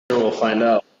We'll find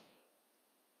out.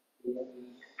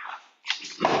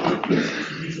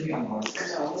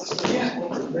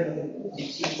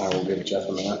 I will give Jeff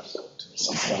a minute.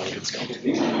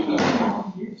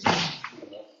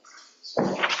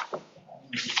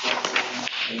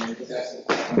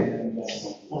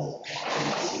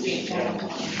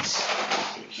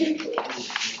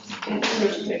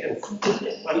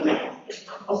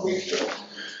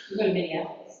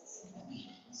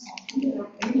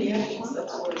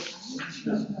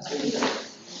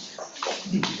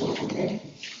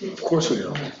 Of course we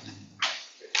do.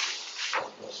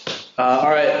 All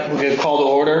right, we're going to call to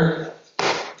order.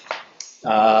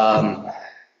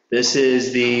 This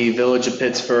is the Village of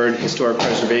Pittsford Historic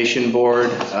Preservation Board.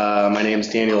 My name is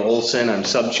Daniel Olson. I'm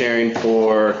sub-chairing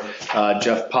for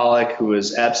Jeff Pollack, who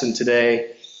is absent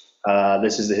today.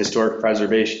 This is the Historic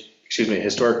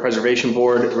Preservation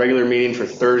Board regular meeting for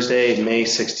Thursday, May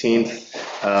 16th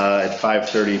at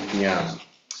 5:30 p.m.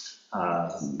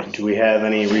 Do we have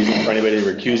any reason for anybody to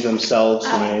recuse themselves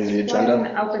from any of the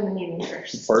agenda? Open the meeting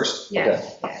first. First?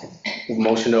 Yes. Okay.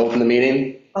 Motion to open the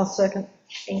meeting? I'll second.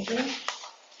 Thank you.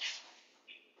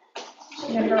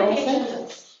 Member Olson?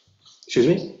 Excuse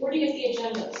me? Where do you get the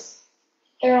agendas?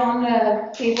 They're on the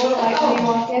table, like when you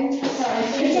walk in. Sorry.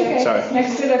 It's okay. Sorry.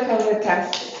 Next to the COVID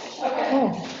test. Okay.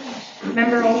 Oh,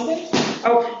 Member Olson?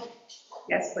 Oh,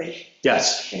 yes, please.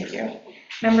 Yes. Thank you.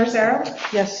 Member Sarah?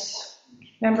 yes.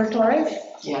 Member Torres?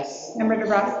 Yes. Member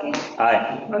Dabrowski?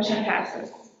 Aye. Motion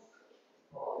passes.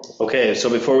 Okay, so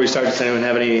before we start, does anyone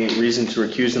have any reason to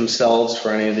recuse themselves for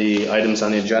any of the items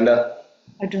on the agenda?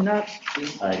 I do not.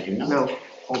 I do not. No.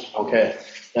 Okay,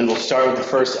 then we'll start with the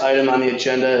first item on the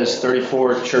agenda is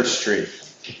 34 Church Street.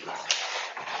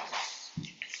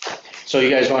 So you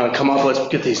guys want to come up, let's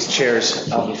get these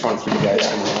chairs out in front for you guys.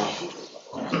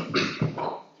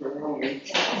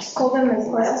 Just hold them as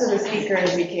close to the speaker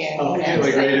as we can. Okay,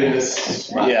 like right in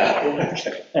this.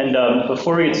 Yeah. And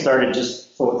before we get started,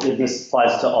 just for, this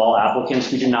applies to all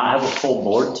applicants. We do not have a full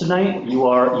board tonight. You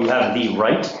have the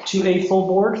right to a full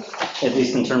board, at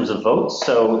least in terms of votes.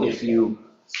 So if you,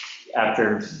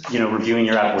 after reviewing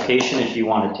your application, if you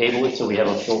want to table it so we have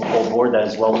a full board, that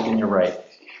is well within your right.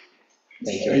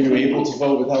 Thank you. Are you able to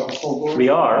vote without a full board? We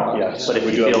are, Yes, but if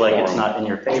we you do have feel a like quorum. it's not in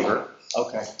your favor.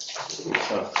 Okay.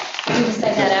 So. Did you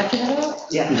decide that after the vote?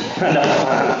 Yeah.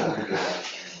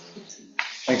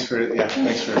 Thanks for letting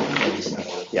us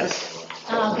know. Yes.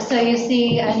 So you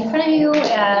see in front of you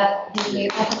the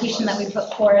application that we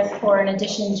put forth for an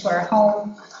addition to our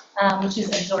home, which is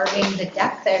absorbing the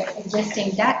deck, the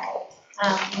existing deck.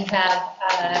 We have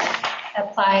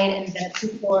applied and been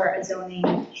approved for a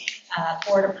zoning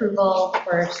board approval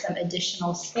for some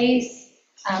additional space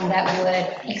that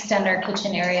would extend our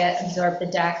kitchen area, absorb the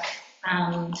deck,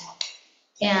 and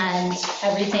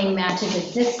everything matches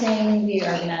existing. We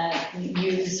are going to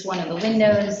use one of the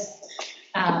windows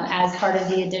as part of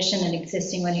the addition, an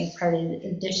existing one as part of the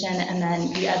addition, and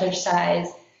then the other side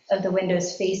of the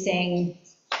windows facing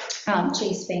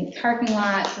Chase Bank parking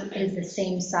lot is the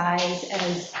same size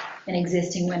as an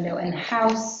existing window in the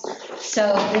house.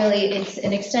 So really it's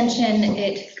an extension.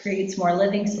 It creates more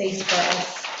living space for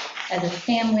us as a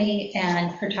family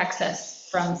and protects us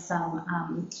from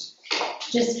some,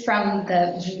 just from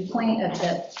the viewpoint of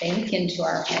the bank into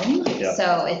our home. Yeah.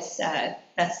 So it's,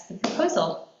 that's the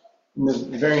proposal. And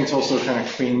the variance also kind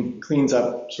of cleans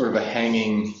up sort of a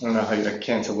hanging, I don't know how you, a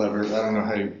cantilever, I don't know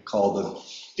how you call the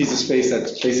piece of space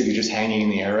that's basically just hanging in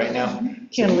the air right now.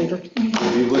 Cantilever.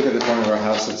 If you look at the front of our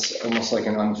house, it's almost like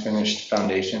an unfinished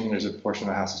foundation. There's a portion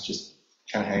of the house that's just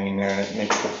kind of hanging there, and it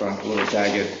makes the front a little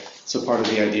jagged. So part of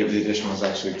the idea of the addition was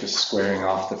actually just squaring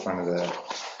off the front of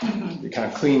the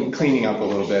kind of cleaning up a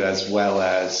little bit, as well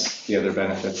as the other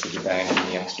benefits of the bank and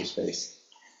the extra space.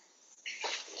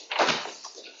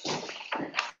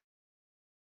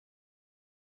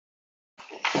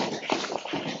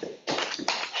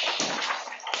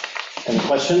 Any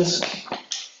questions?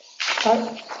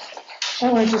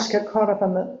 I just got caught up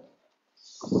on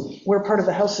where part of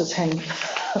the house is hanging.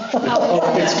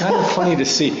 It's kind of funny to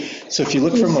see. So if you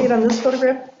look Can you from see it on this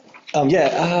photograph?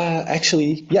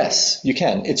 actually, yes, you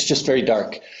can. It's just very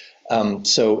dark.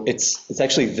 So it's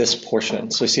actually this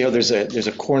portion. So see how there's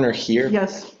a corner here?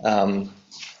 Yes.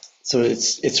 So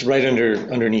it's right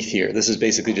underneath here. This is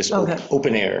basically just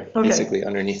open air, basically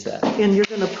underneath that. And you're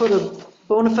going to put a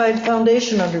bona fide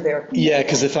foundation under there. Yeah,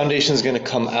 because the foundation is going to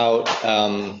come out.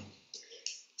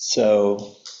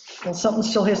 So Well, something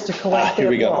still has to collect here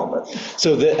we that go. wall, but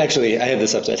So actually, I had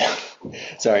this upside down.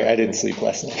 Sorry, I didn't sleep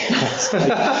last night.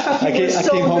 I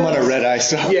came home on a red eye,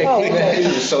 so Yeah,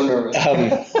 you're so nervous.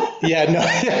 Yeah, no,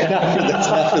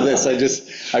 not for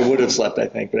this. I would have slept, I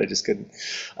think, but I just couldn't.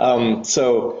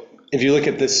 So if you look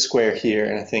at this square here,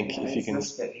 and I think if you can.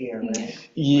 This bit here, right?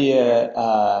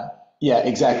 Yeah,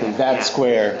 exactly. That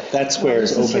square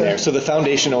is open there. So the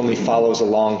foundation only follows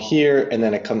along here, and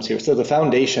then it comes here. So the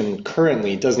foundation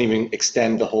currently doesn't even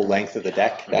extend the whole length of the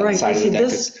deck. That Right, side of see the deck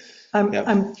this, is.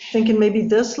 I'm thinking maybe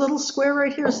this little square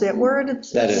right here, is that where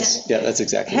it's That is, yeah, that's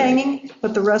exactly right. hanging,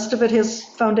 but the rest of it has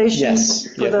foundation? Yes,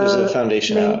 for yeah, there's a the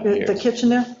foundation main- out here. The kitchen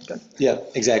there? Good. Yeah,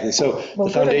 exactly. So Well,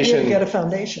 the good idea to foundation. get a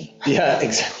foundation. Yeah,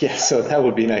 exactly. Yeah, so that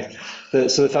would be nice.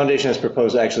 So the foundation is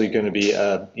proposed actually going to be,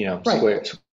 Right.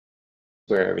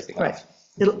 square everything Right. off.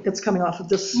 It's coming off of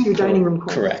this, your dining room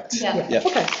corner. Correct. Yeah. Yep.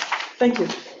 Okay, thank you.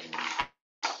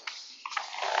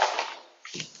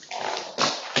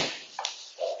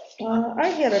 I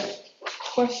had a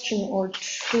question or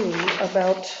two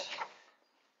about,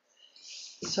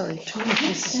 sorry, too many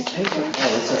pieces of paper.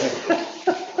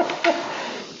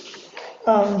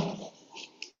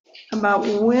 About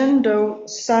window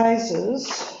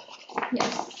sizes.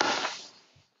 Yes.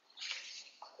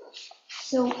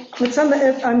 So, It's on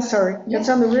the, I'm sorry, it's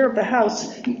on the rear of the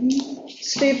house.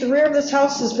 Steve, the rear of this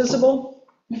house is visible?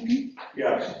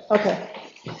 Yes. Okay.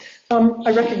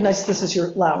 I recognize this is your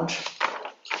lounge,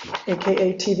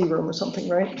 AKA TV room or something,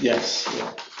 right? Yes.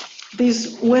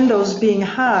 These windows being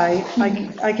high,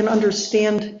 I can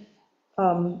understand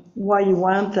why you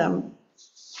want them.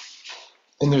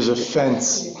 And there's a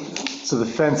fence, so the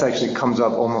fence actually comes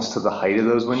up almost to the height of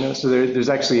those windows. So there's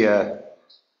actually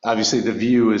obviously the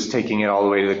view is taking it all the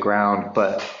way to the ground,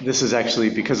 but this is actually,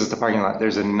 because it's the parking lot,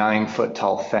 there's a 9-foot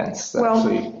tall fence that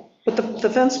actually. Well, but the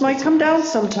fence might come down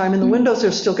sometime and the windows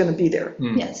are still going to be there.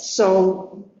 yes.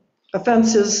 So a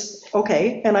fence is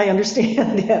okay, and I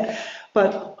understand that,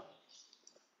 but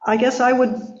I guess I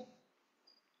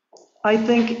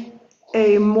think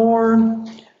a more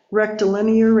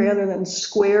rectilinear rather than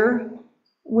square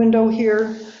window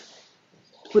here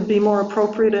would be more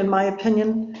appropriate, in my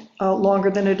opinion. Longer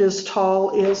than it is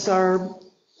tall is our,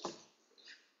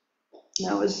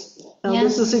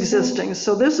 this is existing.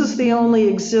 So this is the only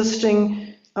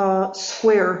existing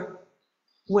square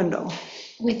window.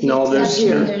 With No, the there's-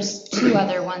 exception, there's two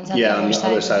other ones on the Yeah, on other the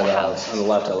other side of the house. on the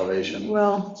left elevation,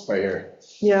 Well, right here.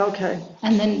 yeah, okay.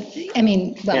 And then, I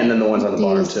mean, well. And then the ones on the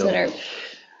bottom, these too. that are-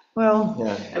 Well,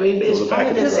 Yeah. I mean, Those it's are part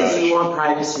back of in the this is garage. you want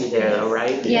privacy there, though,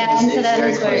 right? Yeah, and so that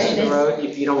is where It's it very close to the is. road,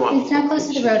 if you don't want. It's not close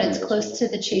to the road, it's close to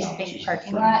the Chase Bank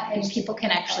parking lot, and people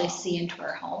can actually see into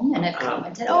our home and have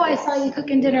commented, oh, I saw you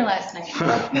cooking dinner last night.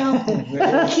 Like, no,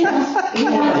 you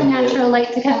want the natural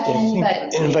light to come in,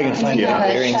 but. And if I can find you your have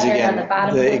a bearings shutter on again, the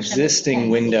bottom the portion existing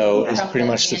and window is from pretty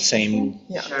the much the same,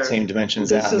 Sure. same dimensions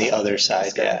This as on the is- other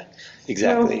side, yeah,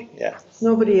 exactly, yeah.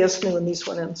 nobody asked me when these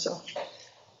went in, so.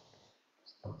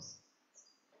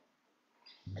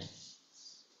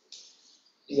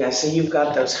 Yeah, so you've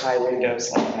got those high windows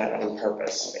like that on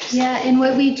purpose, basically. Yeah, and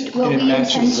what we And it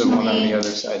matches the one on the intentionally other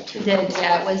side too. did,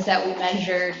 was that we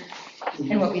measured,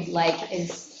 and what we'd like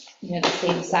is, the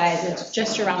same size, it's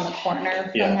just around the corner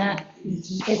from Yeah. that,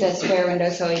 is a square window,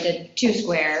 so we did 2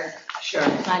 square Sure.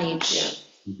 on each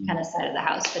kind of side of the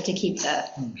house, but to keep the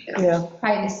Yeah,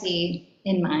 privacy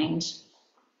in mind.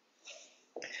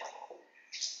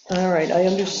 all right, I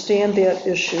understand that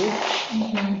issue.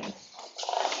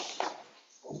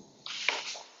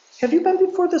 Have you been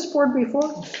before this board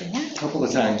before? Yeah, A couple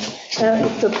of times.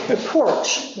 The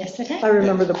porch, yes, I did. I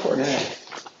remember the porch. Yeah.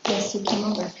 Yes, you came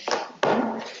over.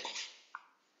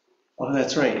 Oh,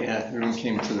 that's right, yeah, everyone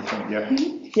came to the front, yeah.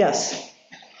 Yes,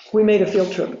 we made a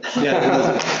field trip.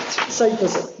 Yeah, Site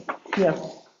visit, yeah.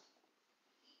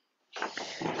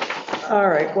 All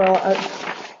right, well,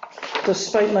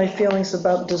 despite my feelings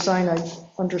about design, I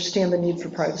understand the need for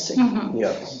privacy.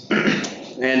 Yeah.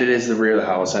 And it is the rear of the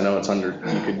house. I know it's under,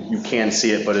 you can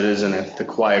see it, but it is in the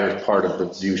quieter part of the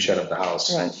view shed of the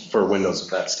house. Right. For windows of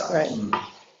that style. Right.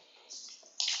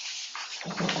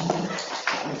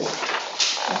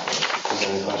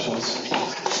 Any questions?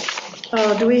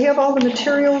 Do we have all the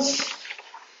materials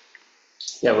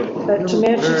Yeah. to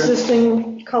match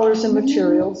existing colors and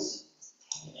materials?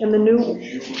 And the new,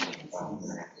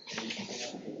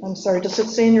 I'm sorry, does it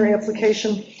say in your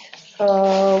application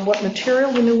what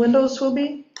material the new windows will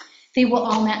be? They will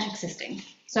all match existing.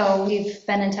 So we've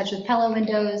been in touch with Pella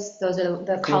windows, those are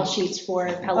the call sheets for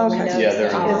Pella Okay. windows. Yeah,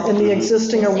 they're- all And the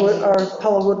existing are wood, are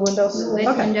Pella wood windows? Wood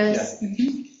Okay. windows.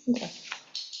 Mhm. Okay.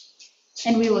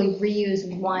 And we will reuse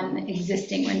one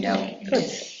existing window,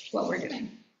 is what we're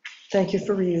doing. Thank you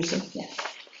for reusing. Yes.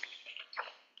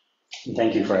 And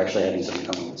thank you for actually having someone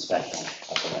come and inspect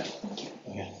that.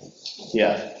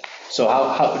 Yeah. So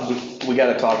we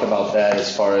got to talk about that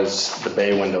as far as the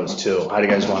bay windows too. How do you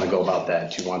guys want to go about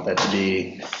that? Do you want that to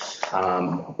be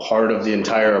part of the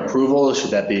entire approval?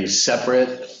 Should that be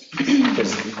separate?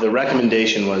 Because the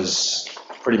recommendation was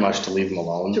pretty much to leave them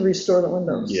alone. To restore the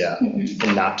windows. Yeah,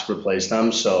 and not to replace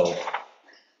them. So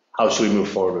how should we move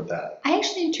forward with that? I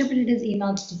actually interpreted his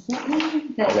email differently,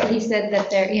 that Okay. he said that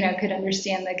there, could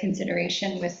understand the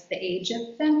consideration with the age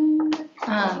of them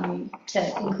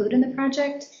to include in the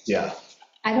project. Yeah,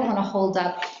 I don't want to hold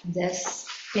up this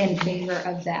in favor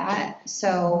of that,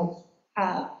 so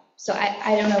I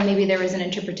don't know, maybe there was an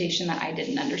interpretation that I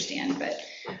didn't understand, but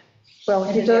Well,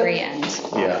 at he the very does,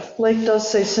 end. yeah, Blake does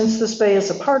say, since this bay is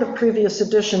a part of a previous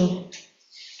addition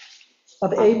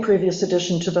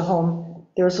to the home,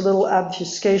 there's a little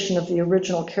obfuscation of the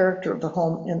original character of the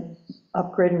home in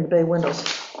upgrading the bay windows.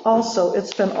 Also,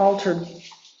 it's been altered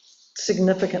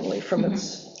significantly from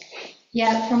its,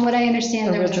 Yeah, from what I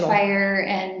understand, there was a Original. fire,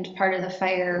 and part of the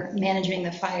fire, managing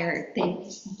the fire, they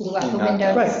blew out the Not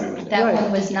windows. Right, That right.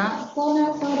 one was not blown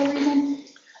out for whatever reason.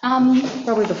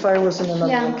 probably the fire was in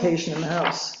another Yeah. location in the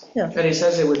house. Yeah, But he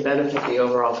says it would benefit the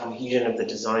overall cohesion of the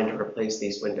design to replace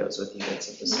these windows with units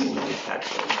of the same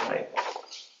manufacturing type.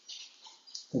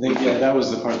 I think, yeah, that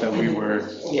was the part that we were,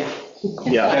 Yeah,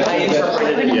 yeah. I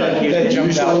interpreted it. Yeah. that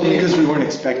jumped out because we weren't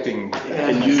expecting.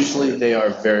 And usually they are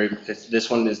this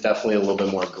one is definitely a little bit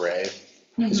more gray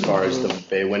as far as the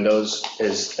bay windows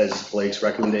as Blake's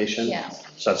recommendation. Yeah.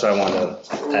 So that's why I wanted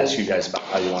to ask you guys about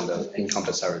how you want to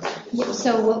encompass everything.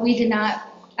 So what we did not,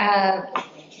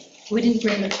 we didn't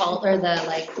bring the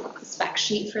spec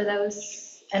sheet for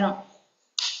those. I don't,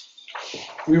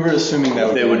 We were assuming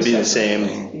that They would be the separate same.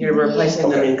 thing. You're replacing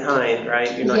them in kind,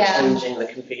 right? You're not Yeah. changing the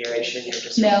configuration, you're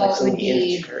just No, it replacing would the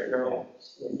be- internal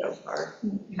window part.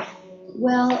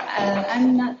 well,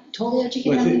 I'm not totally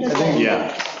educated on Well, I windows. think-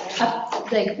 Yeah,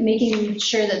 Like making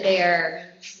sure that they are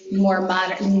more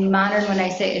modern when I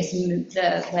say is new.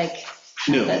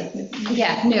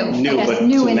 Yeah, new. New, I guess but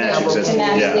new to windows match existing, to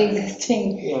match yeah. the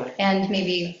existing, Yeah. and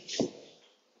maybe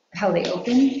how they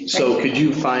open. So could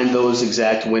you find those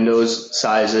exact windows,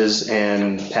 sizes,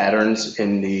 and patterns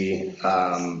in the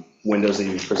windows that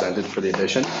you presented for the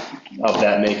addition of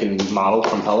that make and model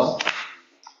from Pella?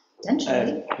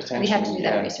 Potentially. We have to do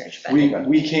that yeah. research, but.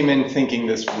 We came in thinking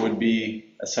this would be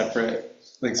a separate,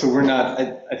 so we're not,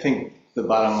 I think the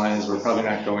bottom line is we're probably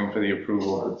not going for the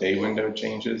approval of bay window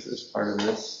changes as part of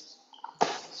this.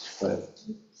 But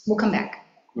We'll come back.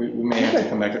 we may have to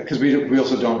come back, because we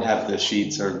also don't have the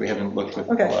sheets, or we haven't looked with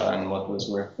Okay. Paula on what those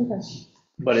were.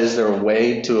 But is there a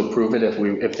way to approve it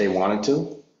if they wanted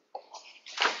to?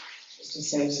 Just to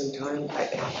save some time,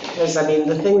 because I mean,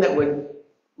 the thing that would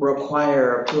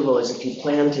require approval is if you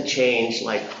plan to change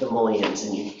like the mullions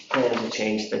and you plan to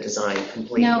change the design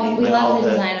completely. No, we with all love the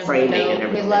design of the framing and window. We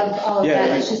everything. love all of Yeah,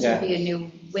 that. It's just yeah. would be a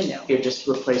new window. You're just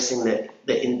replacing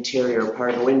the interior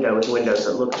part of the window with windows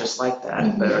that look just like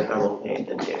that, but are double paned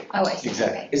and new. Oh, I see.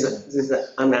 Exactly. Okay. Is it,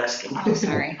 I'm asking. Oh,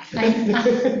 sorry. I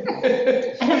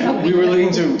don't know.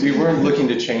 We weren't looking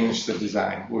to change the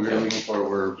design. What we were looking for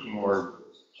were more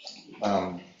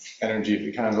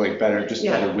energy, kind of like better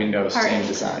windows, Part- same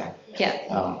design.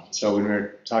 Yeah, So when we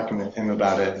were talking with him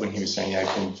about it, when he was saying, yeah, I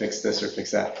can fix this or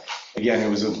fix that, again, it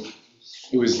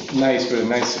was nice, but a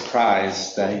nice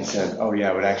surprise that he said, oh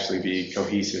yeah, it would actually be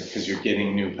cohesive, because you're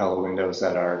getting new Pella windows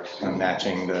that are kind of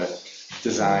matching the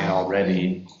design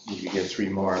already. You could get 3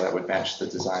 more that would match the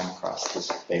design across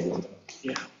this bay window.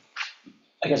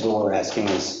 I guess what we're asking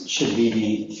is, should we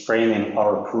be framing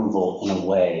our approval in a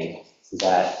way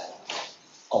that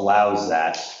allows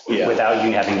that Yeah. without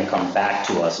you having to come back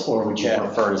to us? Or would you Yeah.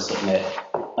 prefer to submit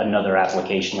another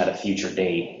application at a future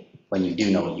date when you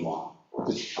do know what you want?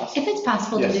 if it's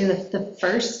possible to Yes. do the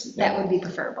first, that would be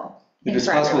preferable. If it's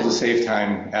for possible to everyone. save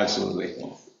time, absolutely.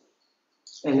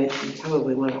 And you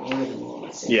probably want to order them all.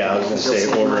 at the same Yeah, I was time. gonna say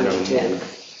You'll save ordering money, them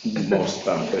too. most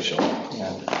beneficial.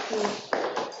 Yeah.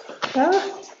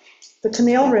 The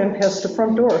canal ran past the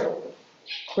front door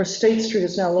where State Street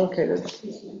is now located.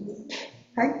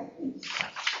 Pardon?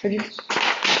 Have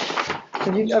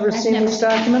you ever seen this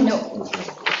document? No.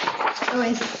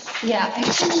 Yeah,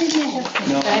 actually, maybe I have,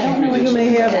 No, but I don't know what You may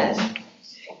have that.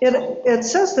 It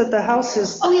says that the house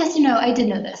is, Oh, yes, I did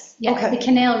know this. Yes, Okay. the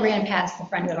canal ran past the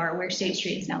front door where State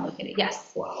Street is now located,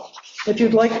 yes. if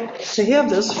you'd like to have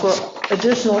this for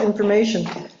additional information,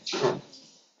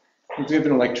 We have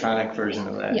an electronic version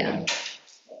of that. Yeah.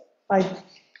 I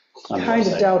On the kind of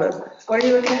website? doubt it. What are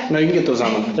you looking at? No, you can get those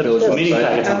on the village The meeting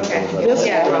packet's on the website. village This- website.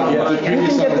 Yeah, the You previous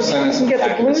can get owner the- sent us you can get the a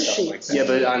packet blue of stuff like sheets. that. Yeah,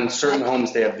 but on certain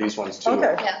homes, they have these ones too.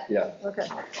 Okay, Yeah. Yeah, okay.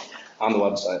 on the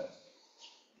website.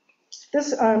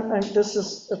 This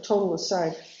is a total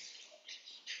aside.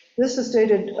 This is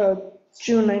dated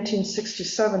June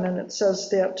 1967, and it says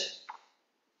that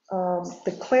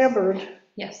the clapboard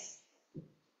Yes.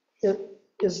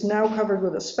 is now covered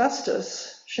with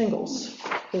asbestos shingles.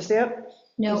 Is that?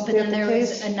 No, Is but that then the there was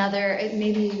case? another,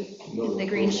 maybe the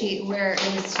green sheet where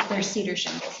there's cedar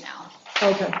shingles now.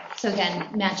 Okay. So again,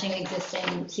 matching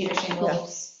existing cedar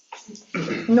shingles.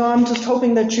 No, I'm just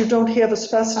hoping that you don't have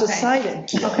asbestos Okay. siding.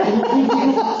 Okay.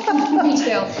 Me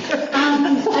too.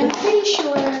 I'm pretty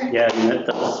sure. Yeah, I mean,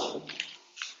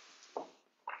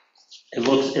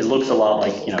 it looks a lot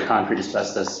like, concrete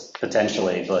asbestos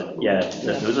potentially, but yeah,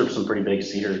 those are some pretty big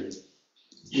cedar.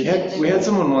 We had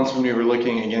someone once when we were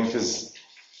looking again, because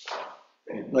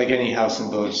like any house in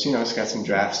Village, it's got some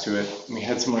drafts to it. We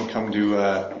had someone come do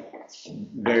a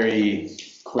very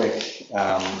quick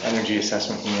energy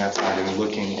assessment from the outside and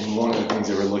looking, and one of the things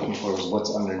they were looking for was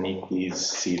what's underneath these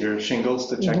cedar shingles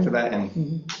to check for that,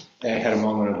 and they had a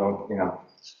moment of,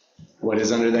 what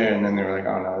is under there, and then they were like,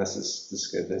 oh no, this is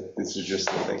good, this is just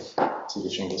the cedar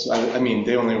shingles. So, I mean,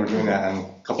 they only were doing that on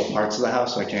a couple parts of the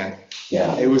house, so I can't,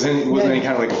 Yeah. it wasn't any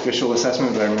kind of like official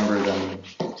assessment, but I remember them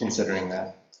considering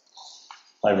that.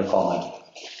 I recall my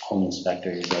home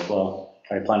inspector, he's like, well,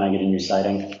 are you planning on getting new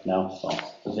siding? No? Well,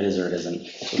 if it is or it isn't,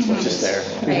 it's It's just there.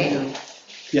 Right.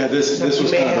 Yeah, this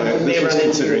was kind of, this was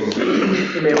considering.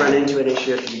 You may run into an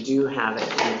issue if you do have it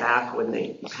in the back when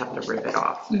they have to rip it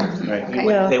off. Right. Okay.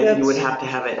 Well, You would have to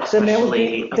have it Then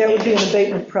especially. that would be an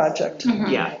abatement project.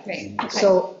 Yeah, Right. Okay.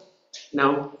 So,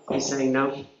 no, he's saying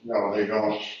no? No, they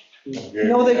don't.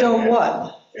 no, they don't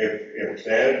what? If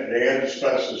they had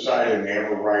asbestos siding, they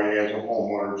have a right as a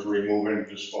homeowner to remove it and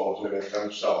dispose of it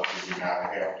themselves. You do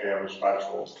not have to have a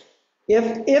special.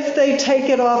 If they take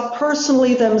it off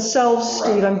personally themselves,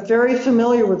 Steve, I'm very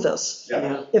familiar with this.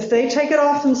 Yeah. If they take it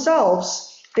off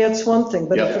themselves, that's one thing,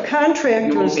 but if the You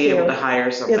contractor won't is be able to there,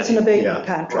 hire somebody. it's an abatement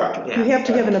Yeah. contractor. Right. You have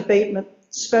to have an abatement,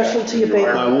 specialty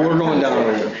abatement. We're going down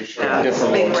a Yeah,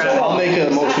 different big road, so road. I'll make a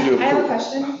motion to I have a approve.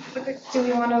 question. Do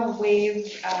we want to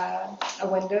waive a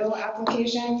window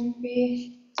application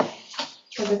fee?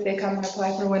 Because if they come and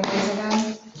apply for windows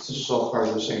again? This is all part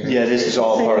of the same. Yeah, this is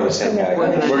all part of the same package. We're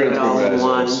gonna do it all approve in as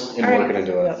one. is, and we're gonna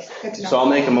do it. Good to know. So I'll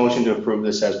make a motion to approve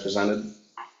this as presented.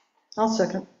 I'll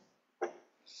second.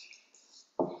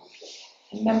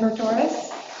 Member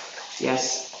Torres?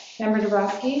 Yes. Member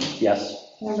Dubrasky? Yes.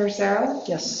 Member Sarah?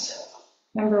 Yes.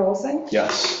 Member Olson?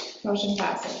 Yes. Motion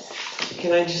passes.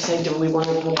 Can I just say, do we want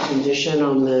to put a condition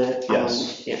on the?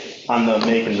 Yes. Yeah. On the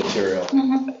making material.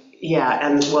 Yeah,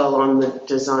 and well, on the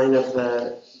design of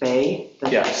the bay,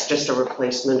 that Yes. it's just a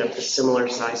replacement of the similar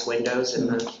size windows in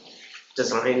the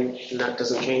design, and that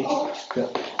doesn't change?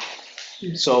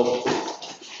 So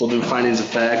we'll do findings of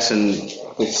facts, and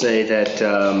we'll say that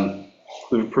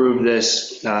we've approved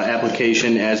this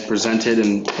application as presented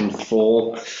in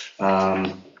full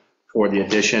for the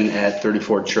addition at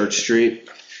 34 Church Street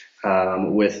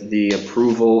with the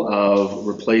approval of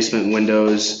replacement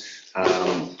windows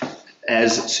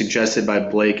as suggested by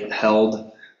Blake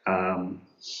Held,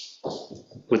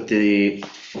 with the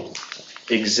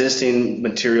existing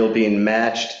material being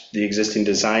matched, the existing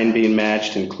design being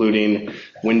matched, including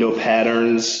window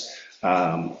patterns,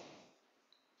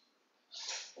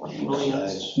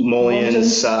 mullion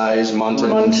size,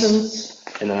 muntins,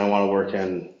 Muntins. and then I want to work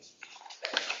in,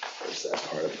 where's that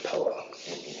part of Pella?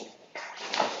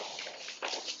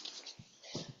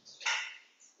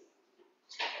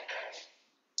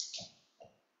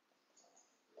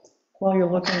 While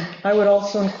you're looking, I would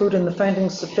also include in the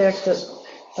findings the fact that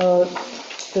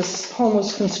this home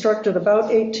was constructed about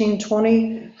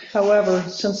 1820. However,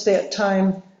 since that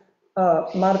time,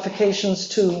 modifications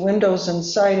to windows and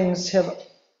sidings have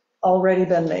already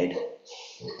been made.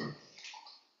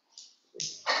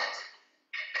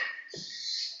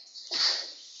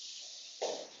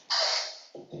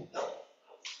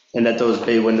 And that those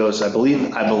bay windows, I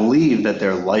believe that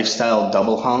they're lifestyle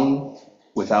double hung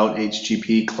without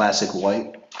HGP classic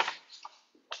white.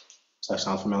 Does that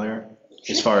sound familiar?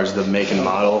 As far as the make and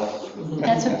model?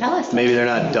 That's what Pella said. Maybe they're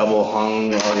not double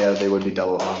hung, oh yeah, they would be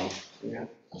double hung.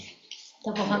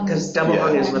 Double hung. Because double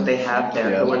hung is what they have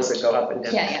there, the ones that go up and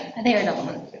down. Yeah, they are double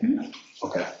hung. Mhm.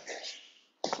 Okay.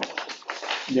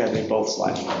 Yeah, they both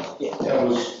slide. That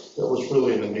was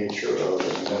really the nature of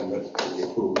the amendment to the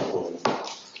approval.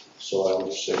 So I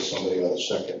would say somebody ought to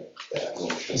second that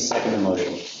motion. Second the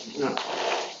motion. No.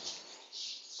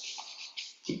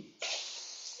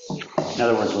 In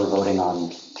other words, we're voting on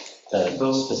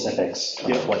the specifics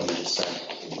of what you just said.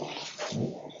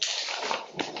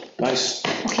 Nice.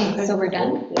 Okay, so we're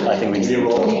done? I think we need to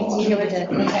roll. We really did,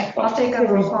 okay. I'll take a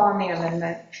roll call on the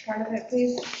amendment part of it,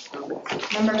 please.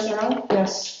 Member Searle?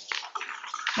 Yes.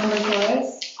 Member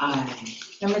Torres? Aye.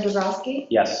 Member Dubrowski?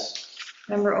 Yes.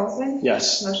 Member Olson?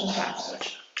 Yes. Motion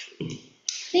passes.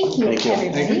 Thank you, Thank you.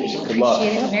 everybody. Good luck.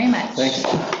 Appreciate it very much. Thank you.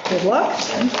 Good luck.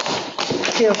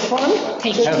 Have fun.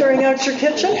 Take Good care. clearing out your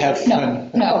kitchen. Have No,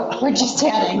 fun. no, we're just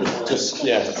chatting. Just,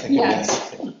 yeah.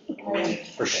 Yes.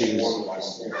 For shoes.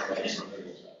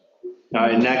 All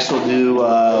right, next we'll do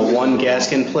one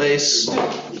Gaskin Place. I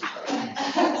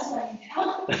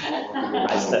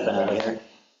step out of here.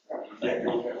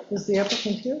 Is the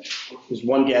applicant here? There's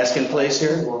one Gaskin Place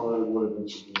here.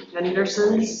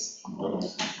 Henderson's?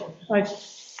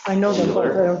 I know them, but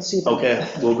I don't see them. Okay,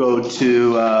 we'll go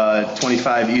to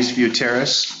 25 Eastview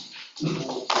Terrace.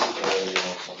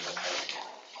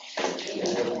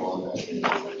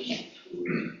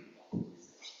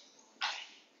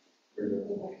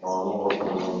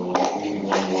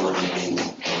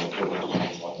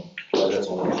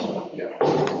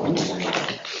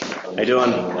 How you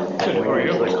doing? Good, how are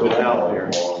you? Good out here.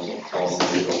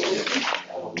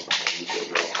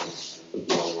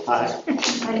 Hi.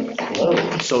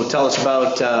 Hello. So tell us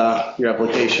about your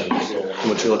application, and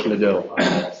what you're looking to do.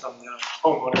 I'm the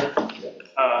homeowner.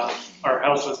 Our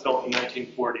house was built in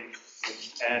 1940,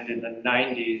 and in the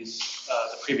 90s,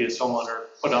 the previous homeowner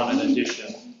put on an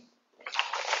addition.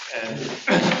 And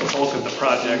the bulk of the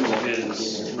project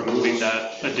is removing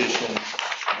that addition.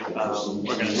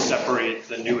 We're going to separate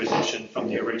the new addition from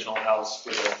the original house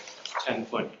with a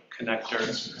 10-foot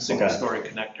connector, single-story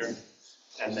connector,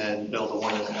 and then build a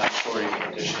 1.5-story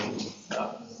addition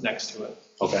next to it.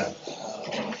 Okay.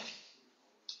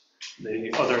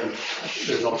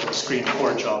 There's also a screen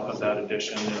porch off of that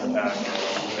addition in the back,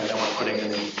 and then we're putting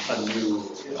in a new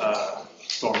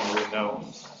dormer window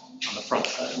on the front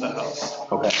side of the house.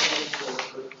 Okay.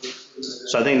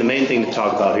 So I think the main thing to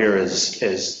talk about here is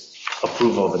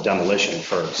approval of a demolition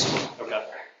first. Okay.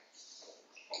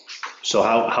 So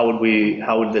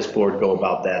how would this board go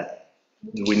about that?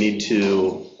 Do we need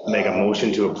to make a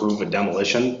motion to approve a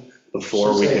demolition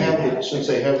before we can? Since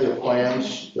they have their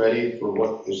plans ready for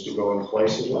what is to go in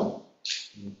place as well,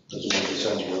 doesn't make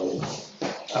sense really.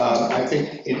 I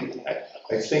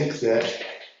think that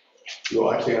you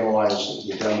ought to analyze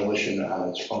the demolition on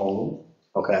its own,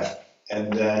 Okay,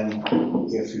 and then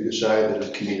if you decide that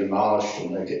it can be demolished,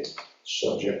 you'll make it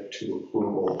subject to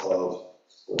approval of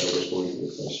whatever's going to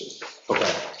replace it.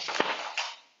 okay.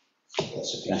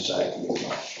 That's if you decide to be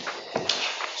demolished.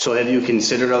 So have you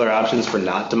considered other options for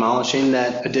not demolishing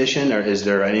that addition, or is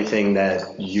there anything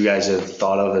that you guys have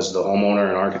thought of as the homeowner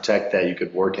and architect that you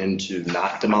could work into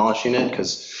not demolishing it?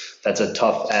 Because that's a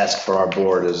tough ask for our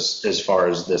board as far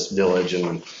as this village,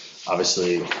 and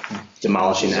obviously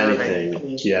demolishing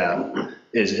anything, yeah,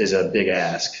 is a big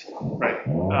ask. Right.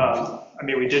 I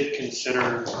mean, we did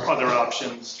consider other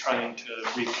options, trying to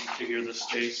reconfigure the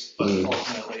space, but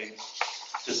ultimately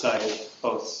decided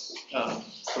both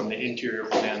from the interior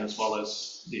plan as well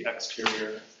as the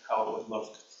exterior, how it would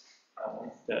look,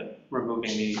 that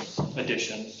removing the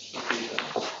addition would be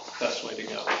the best way to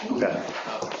go. Okay.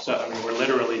 So, I mean, we're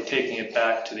literally taking it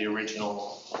back to the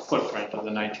original footprint of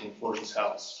the 1940s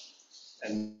house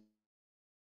and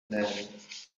then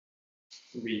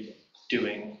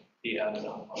redoing the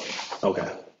added-on part. Okay.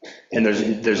 And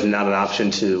there's not an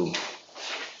option to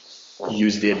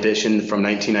use the addition from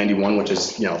 1991, which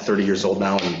is, 30 years old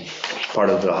now and part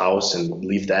of the house, and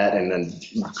leave that and then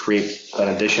create an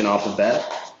addition off of that,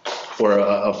 or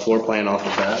a floor plan off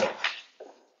of that?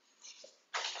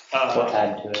 What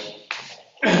add to it?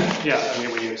 Yeah, I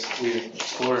mean, we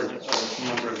explored a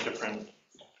number of different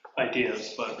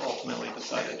ideas, but ultimately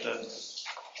decided that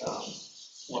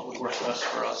what would work best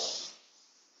for us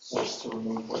was to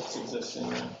remove what's existing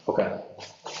there. Okay.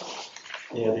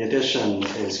 Yeah, the addition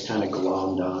is kind of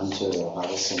glommed onto the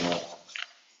house in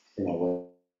a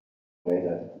way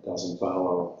that doesn't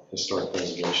follow historic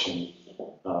preservation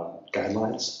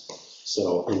guidelines.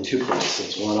 So in two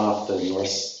places, one off the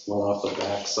north, one off the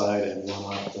back side, and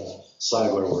one off the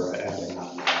side where we're adding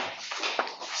on now.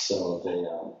 So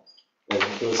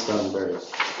it was done very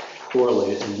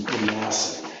poorly in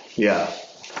massing. Yeah.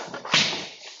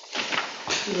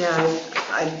 Yeah,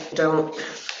 I don't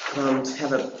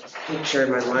have a picture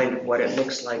in my mind of what it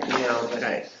looks like now, but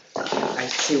I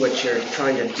see what you're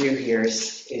trying to do here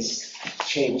is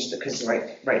change, because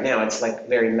right now it's like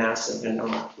very massive and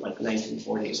not like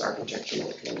 1940s architecture,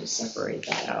 like trying to separate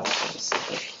that out.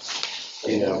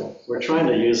 We're trying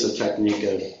to use the technique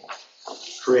of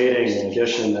creating an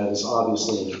addition that is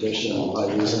obviously an addition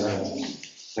by using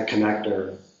a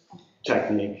connector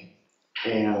technique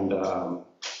And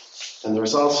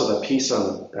there's also the piece on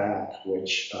the back,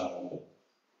 which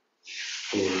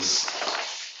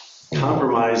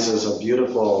compromises a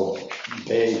beautiful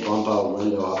bay bump out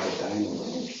window off the dining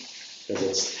room, because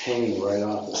it's hanging right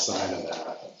off the side of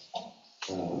that.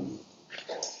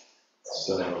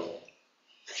 So,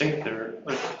 I think there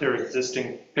are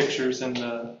existing pictures in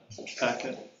the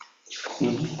packet.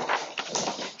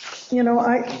 You know,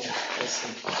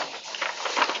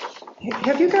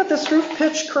 have you got this roof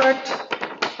pitch correct?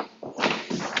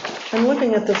 I'm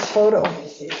looking at this photo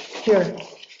here.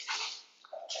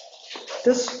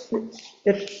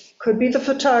 It could be the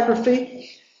photography.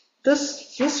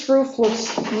 This roof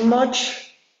looks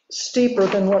much steeper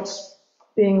than what's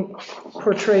being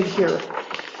portrayed here.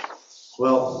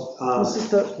 well, This is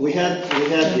the, we had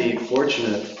the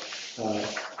fortunate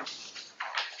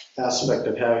aspect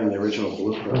of having the original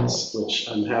blueprints, which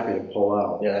I'm happy to pull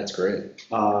out. Yeah, that's great.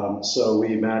 So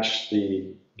we matched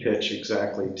the pitch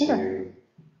exactly to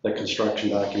the construction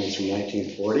documents from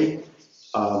 1940.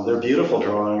 They're beautiful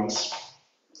drawings.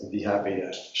 I'd be happy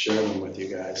to share them with you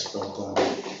guys, but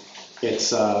it's,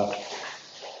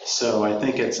 so I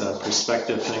think it's a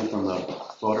perspective thing from the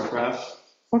photograph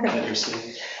that you're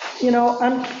seeing. you know,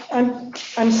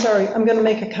 I'm sorry, I'm going to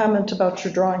make a comment about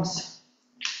your drawings.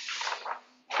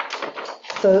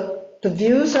 The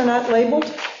views are not labeled.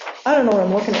 I don't know what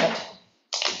I'm looking at.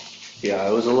 Yeah,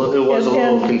 it was a little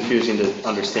And- confusing to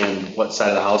understand what side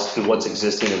of the house, what's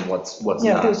existing and what's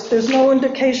Yeah, not. there's no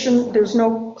indication, there's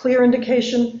no clear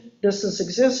indication, this is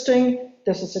existing,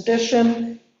 this is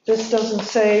addition, this doesn't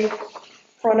say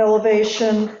front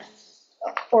elevation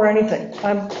or anything.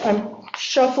 I'm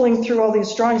shuffling through all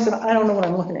these drawings and I don't know what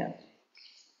I'm looking at.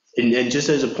 And just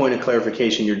as a point of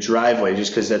clarification, your driveway,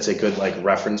 just because that's a good like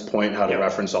reference point, how to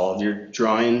reference all of your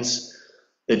drawings,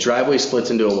 the driveway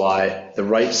splits into a Y, the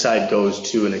right side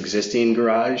goes to an existing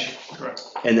garage, Correct.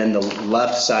 and then the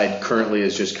left side currently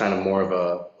is just kind of more of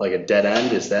a, like a dead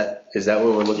end, is that what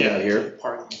we're looking at here?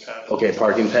 Parking pad. Okay,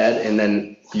 parking pad, and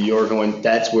then you're going,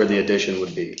 that's where the addition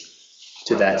would be,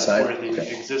 to that side? Where the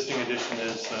Okay. existing addition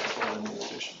is, that's where the new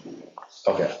addition would be.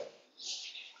 Okay.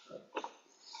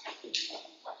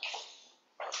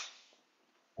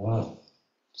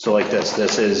 So like this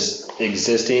is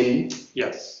existing,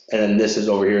 Yes, and then this is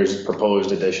over here is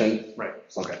proposed addition? right.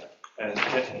 Okay.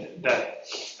 And that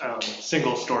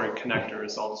single-story connector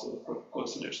is also the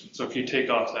proposed addition. So if you take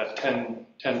off that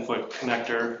 10-foot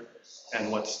connector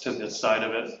and what's to the side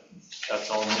of it,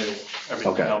 that's all new. Everything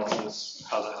Okay. else is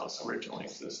how the house originally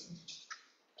existed.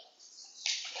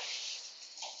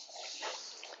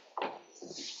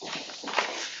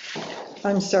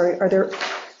 I'm sorry, do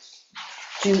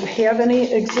you have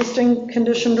any existing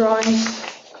condition drawings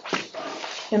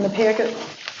in the packet?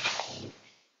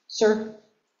 Sir?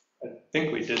 I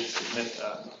think we did submit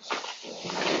that.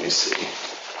 Let me see.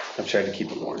 I'm trying to keep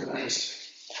them organized.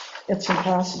 It's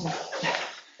impossible.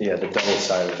 Yeah, the double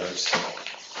sided those.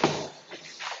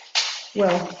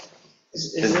 Well,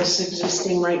 Is this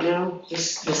existing right now?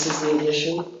 This is the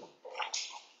addition?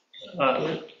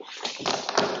 No.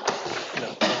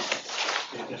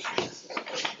 The addition.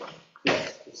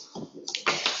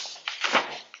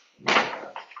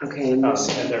 Okay, and this,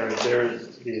 And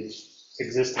the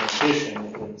existing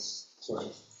addition is sort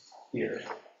of here.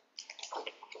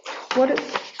 what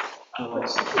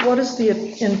is the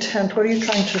intent? What are you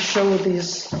trying to show with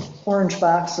these orange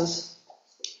boxes?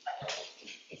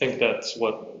 I think that's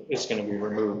what is going to be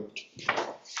removed.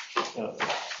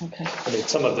 Okay. I mean,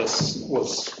 some of this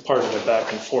was part of the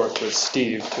back and forth with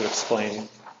Steve to explain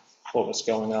what was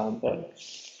going on, but,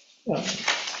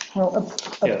 Well,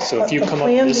 yeah, so if you come up,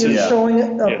 A plan this view is, showing,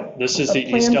 yeah, this is the a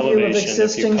plan east view of elevation. If you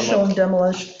existing come showing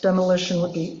up, demolition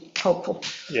would be helpful.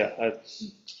 yeah, I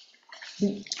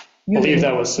You believe didn't-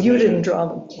 that was You submitted. didn't draw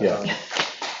them. Yeah.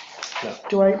 No.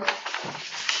 Do I?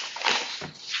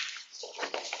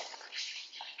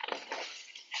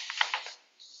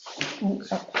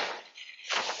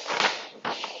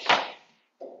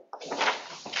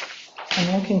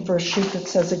 I'm looking for a sheet that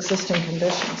says existing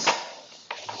conditions.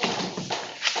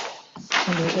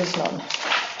 And there is none.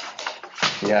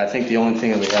 Yeah, I think the only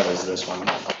thing that we have is this one.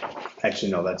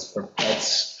 Actually, no, that's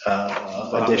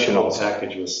additional. The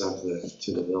package was sent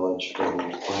to the village for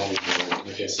the planning board.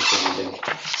 I guess it didn't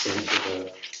get sent to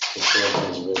the historic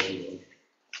preservation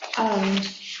board.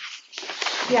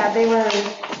 Yeah, they were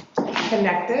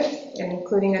connected,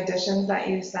 including additions that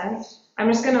you sent.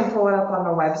 I'm just gonna pull it up on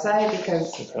the website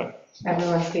because Okay.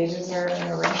 everyone's pages are in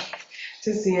a rush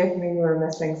to see if maybe we're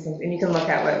missing something. And you can look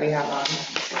at what we have on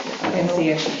and see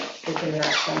if we can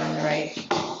direct them in the right.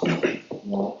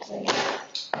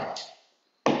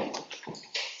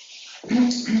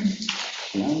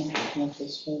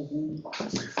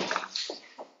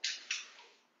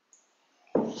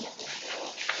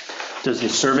 Does the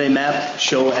survey map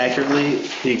show accurately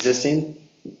the existing?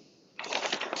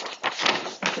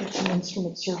 It's an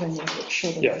instrument survey that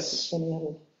showed it. Yes. It's been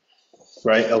added.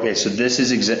 Right, okay, so this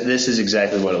is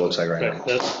exactly what it looks like right now.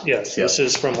 Right, yes, this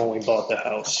is from when we bought the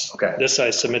house. Okay. This I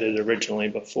submitted originally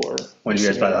before. When did you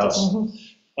guys buy the house?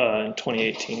 In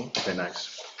 2018. Okay,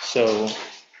 nice. So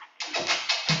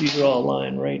you draw a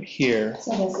line right here.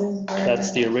 So this is where.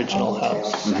 That's the original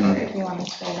house. If you want to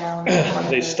scroll down.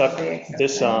 They stuck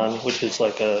this on, which is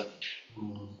like a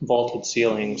vaulted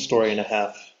ceiling, story and a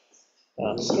half,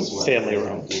 family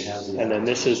room. And then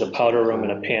this is a powder room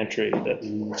and a pantry that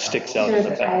sticks out in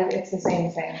the back. It's the same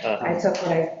thing. I took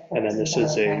what I. And then this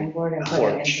is a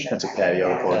porch. That's a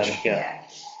patio porch. Yeah,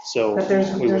 so But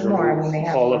there's we would more, I mean, they remove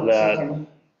have. all of ones you that can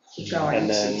keep going. and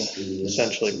then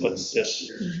essentially put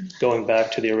this, going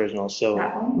back to the original. So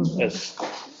That one? as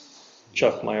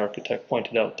Chuck, my architect,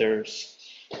 pointed out, there's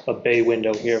a bay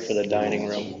window here for the dining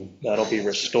room. That'll be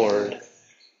restored.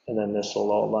 And then this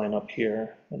will all line up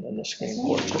here, and then the screen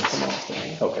porch will come out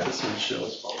there. Okay.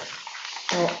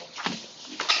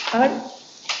 Well,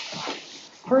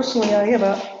 personally, I have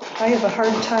a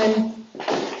hard time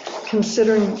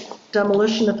considering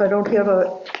demolition if I don't have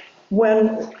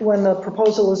when the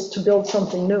proposal is to build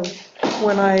something new.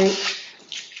 When I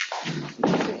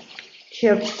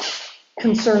have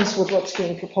concerns with what's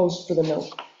being proposed for the new.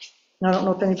 I don't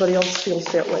know if anybody else feels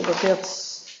that way, but that's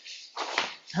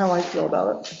how I feel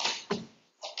about it.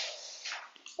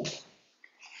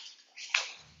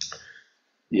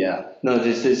 Yeah, no,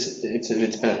 it's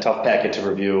been a tough packet to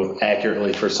review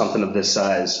accurately for something of this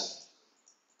size.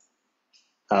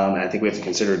 And I think we have to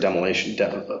consider demolition,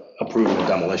 approving the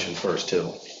demolition first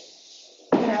too.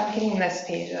 Yeah, getting this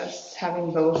page, that's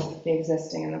having both the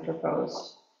existing and the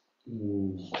proposed.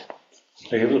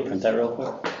 Are you able to print that real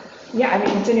quick? Yeah, I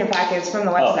mean, it's in your packet, it's from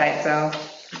the website, so,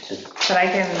 but I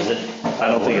Is can, it? I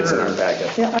don't think it's in our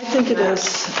packet. Yeah, I think it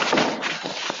is.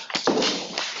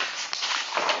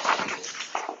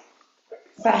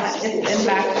 it's in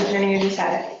back, Virginia, you just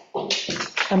had it.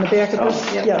 On the back of this?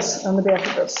 Oh, yeah. Yes, on the back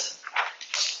of this.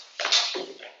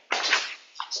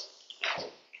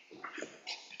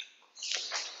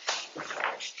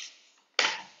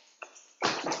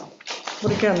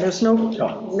 But again, there's no,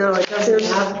 No, it doesn't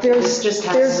have, There's- this just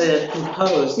has the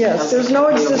proposed. It yes, there's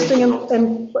no doesn't have the existing original.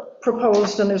 and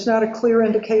proposed, and there's not a clear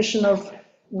indication of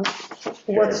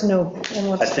what's new and I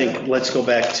what's. think, let's go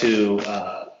back to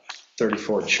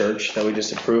 34 Church that we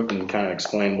just approved and kind of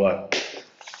explain what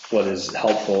is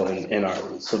helpful in our,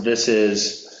 so this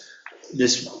is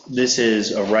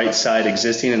a right side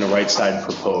existing and a right side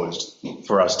proposed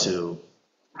for us to,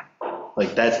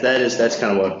 like, that's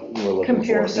kind of what we're looking for.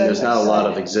 Compare And there's not a side by lot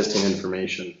side. of existing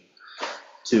information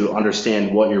to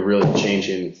understand what you're really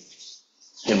changing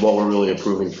and what we're really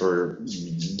approving for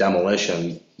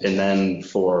demolition, and then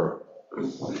for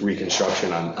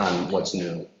reconstruction on what's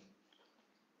new.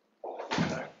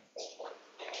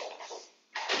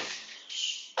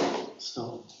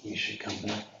 So we should come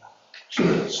back.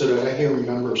 So did I hear,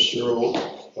 remember Cyril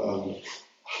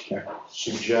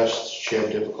suggests she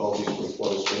had difficulties with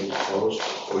what is being proposed?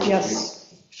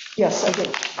 Yes, I do.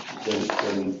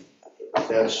 Then if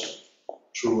that's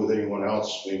true with anyone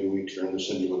else, maybe we turn this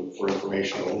into for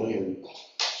information only and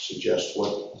suggest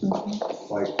what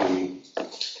might be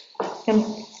And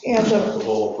an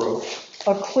acceptable approach.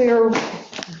 a clear,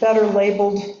 better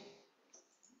labeled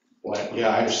Well, yeah,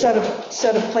 I understand.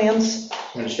 set of plans.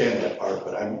 I understand that part,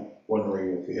 but I'm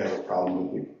wondering if you have a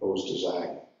problem with the proposed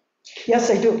design. Yes,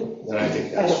 I do. Then I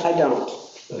think that's. I don't.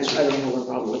 that's I don't have a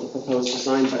problem with the proposed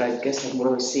design, but I guess I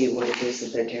want to see what it is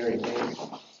that they're tearing down.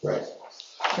 Right.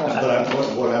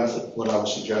 But what I'm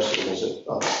suggesting is that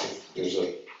if there's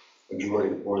a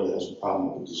majority of the board that has a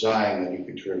problem with the design, then you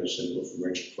can turn this into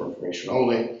for information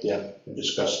only. Yeah. And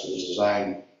discuss the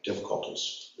design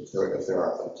difficulties, if there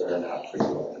are not, for you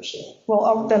to understand.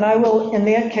 Well, then I will, in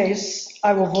that case,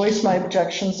 I will voice my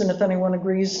objections, and if anyone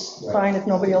agrees, fine. If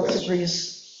nobody else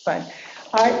agrees, fine.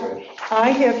 I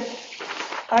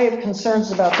have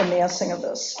concerns about the massing of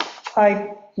this.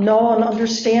 I know and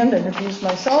understand and have used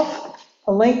myself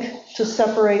a link to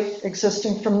separate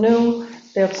existing from new.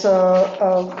 That's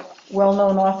a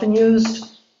well-known, often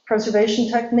used preservation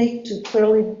technique to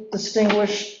clearly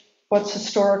distinguish what's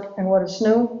historic and what is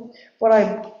new. What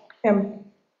I have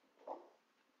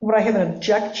an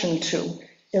objection to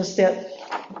is that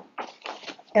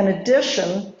an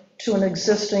addition to an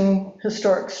existing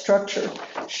historic structure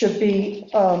should be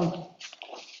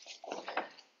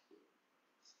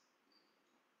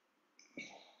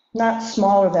not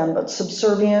smaller than, but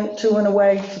subservient to in a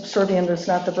way. Subservient is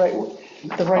not the right word.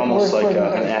 Almost like for it.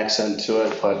 an accent to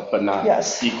it, but not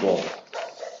Yes. equal.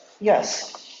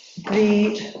 Yes.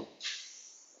 The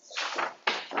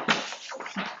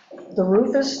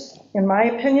roof is, in my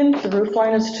opinion, the roof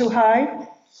line is too high.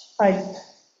 I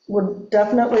would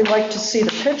definitely like to see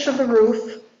the pitch of the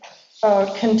roof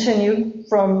continue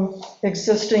from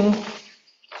existing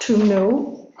to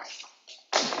new.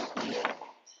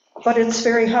 But it's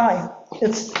very high.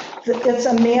 It's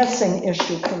a massing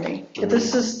issue for me.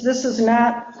 This is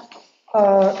not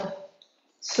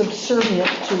subservient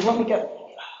to,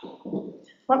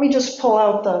 let me just pull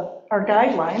out our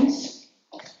guidelines,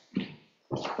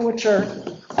 which are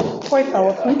quite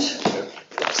eloquent.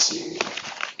 Let's see.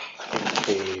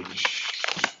 Page.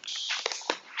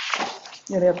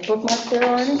 You have a bookmark there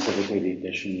already? Specifically the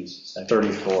additions.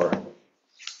 34.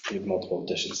 We have multiple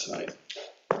additions tonight.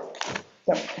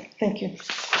 Yep, thank you.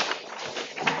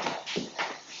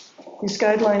 These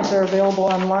guidelines are available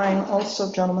online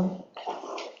also, gentlemen.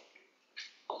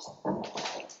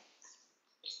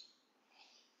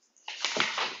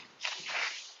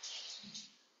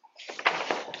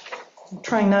 I'm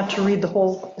trying not to read the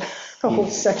whole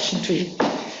section to you,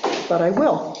 but I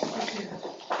will.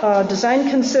 Design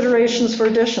considerations for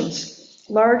additions.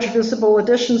 Large visible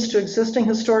additions to existing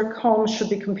historic homes should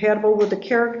be compatible with the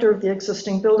character of the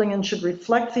existing building and should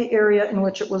reflect the area in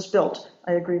which it was built.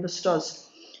 I agree this does.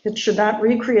 It should not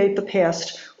recreate the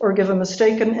past or give a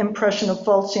mistaken impression of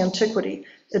false antiquity.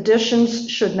 Additions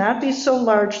should not be so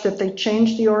large that they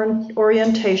change the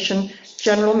orientation,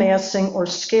 general massing, or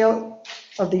scale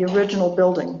of the original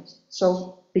building.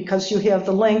 So because you have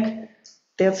the link,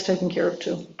 that's taken care of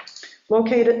too.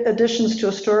 Locate additions to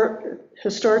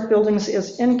historic buildings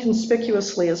as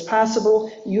inconspicuously as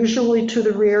possible, usually to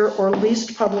the rear or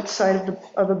least public side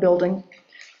of a building.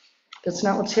 That's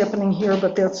not what's happening here,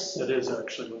 but That is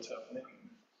actually what's happening.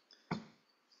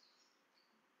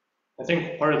 I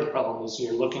think part of the problem is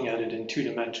you're looking at it in two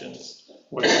dimensions,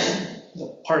 where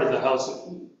the part of the house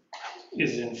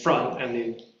is in front and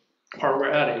the part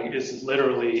we're adding is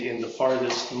literally in the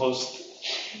farthest, most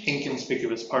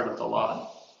inconspicuous part of the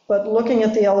lot. But looking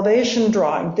at the elevation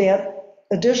drawing, that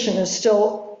addition is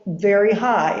still very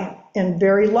high and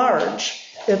very large.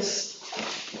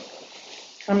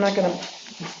 I'm not going to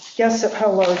guess at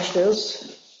how large it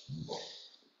is.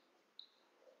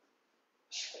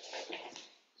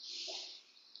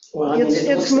 Well, I mean,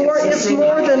 It's more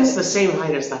than. It's the same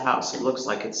height as the house. It looks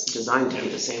like it's designed to be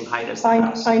the same height as the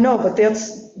house. I know, but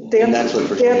that's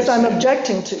I'm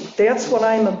objecting to. That's what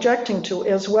I'm objecting to,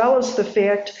 as well as the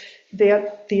fact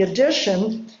that the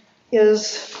addition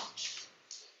is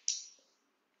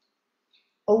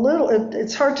a little,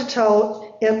 it's hard to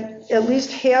tell, at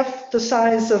least half the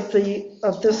size of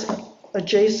this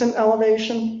adjacent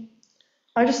elevation.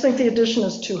 I just think the addition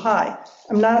is too high.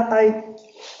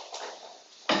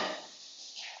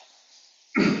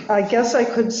 I guess I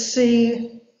could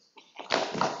see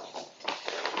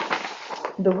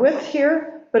the width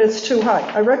here, but it's too high.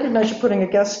 I recognize you're putting a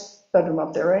guest bedroom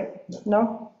up there, right?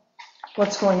 No?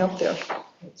 What's going up there?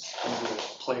 It's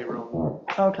playroom.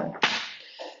 Okay.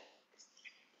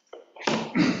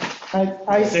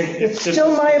 think It's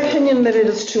still my opinion that it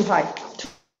is too high.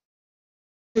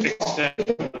 Extend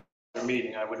the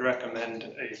meeting, I would recommend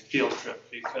a field trip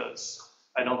because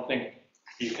I don't think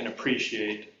you can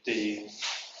appreciate the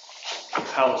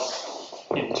house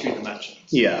in two dimensions.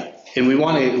 Yeah, and we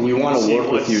want to work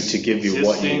with you to give you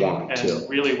what you want to. And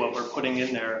really what we're putting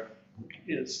in there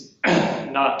is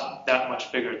not that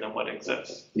much bigger than what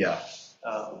exists. Yeah.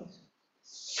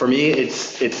 For me,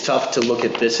 it's tough to look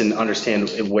at this and understand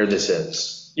where this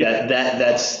is. Yeah.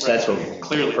 That's what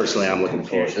Clearly, personally I'm looking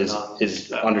for,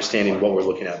 is understanding what we're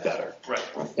looking at better. Right.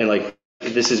 And like,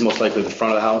 this is most likely the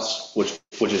front of the house, which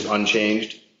is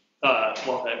unchanged.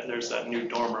 Well, there's that new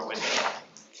dormer window.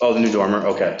 Oh, the new dormer,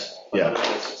 okay, yeah.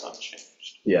 This is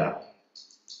unchanged. Yeah.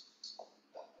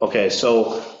 Okay,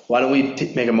 so why don't we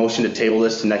make a motion to table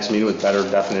this to next meeting with better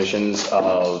definitions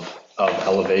of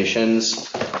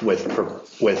elevations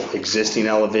with existing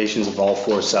elevations of all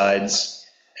four sides,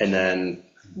 and then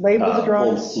Label the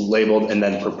drawings. labeled, and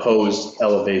then proposed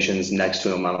elevations next to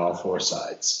them on all four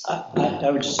sides. I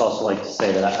would just also like to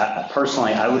say that I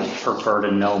personally, I would prefer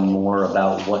to know more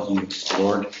about what you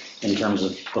explored in terms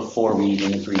of before we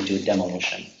even agreed to a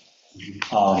demolition.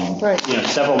 Right. You know,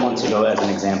 several months ago, as an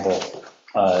example,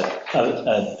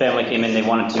 a family came in, they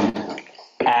wanted to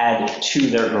add to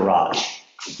their garage.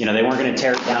 You know, they weren't going to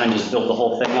tear it down and just build the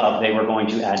whole thing up. They were going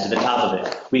to add to the top of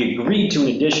it. We agreed to an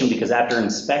addition because after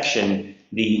inspection,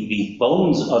 the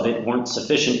bones of it weren't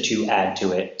sufficient to add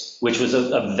to it, which was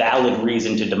a valid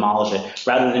reason to demolish it,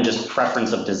 rather than just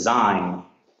preference of design.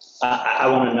 I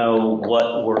want to know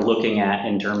what we're looking at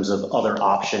in terms of other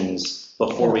options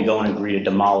before we go and agree to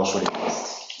demolish what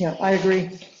exists. Yeah, I agree.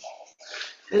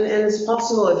 And it's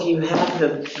possible if you have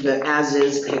the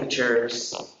as-is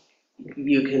pictures,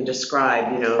 you can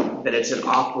describe, that it's an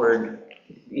awkward,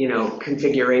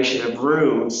 configuration of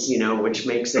rooms, which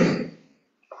makes it,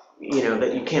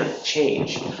 that you can't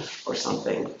change or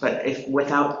something. But if,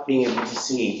 without being able to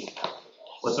see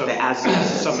what So, the as-is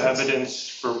is. some evidence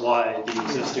for why the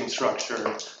existing structure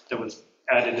that was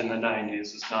added in the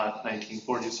 90s is not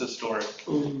 1940s historic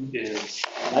is.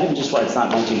 Not even just why it's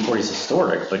not 1940s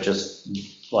historic, but just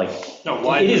like, No,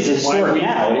 why, it is historic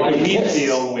now. Why It we exists.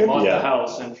 feel, when we bought Yeah. the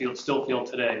house and still feel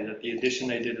today, that the addition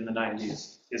they did in the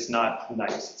 90s is not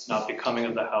nice. It's not becoming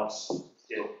of the house.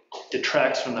 It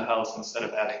detracts from the house instead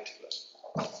of adding to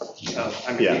it.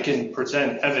 I mean, Yeah. we can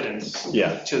present evidence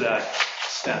Yeah. to that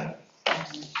extent.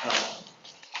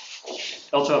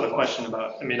 I also have a question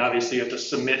about, obviously you have to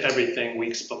submit everything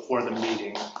weeks before the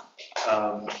meeting.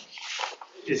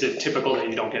 Is it typical that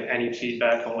you don't get any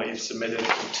feedback on what you've submitted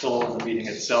until the meeting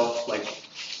itself? Like,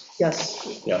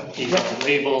 Yes. Yeah. even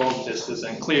labeled, this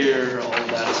isn't clear, all of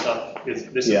that stuff? This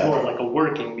is Yeah. more like a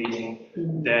working meeting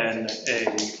than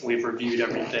we've reviewed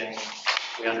everything,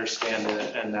 we understand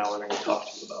it, and now we're going to talk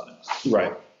to you about it.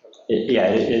 Right. It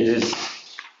is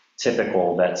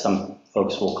typical that some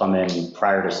folks will come in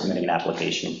prior to submitting an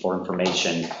application for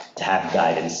information to have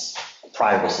guidance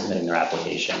prior to submitting their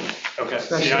application. Okay.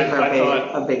 Especially See, for I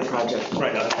thought, a big project.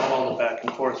 right, I thought all the back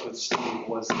and forth with Steve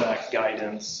was that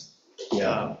guidance.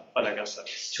 Yeah. But I guess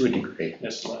that's To a degree.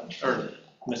 misled or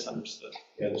misunderstood.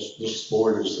 Yeah, this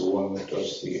board is the one that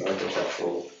does the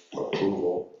architectural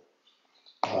approval.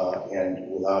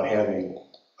 And without having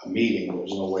a meeting,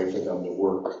 there's no way for them to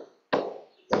work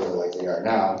together like they are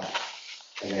now.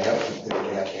 And they would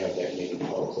have to have that meeting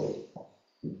publicly.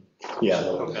 Yeah. So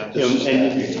Okay. this is that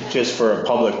meeting. And just for a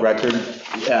public record,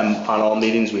 on all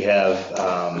meetings, we have,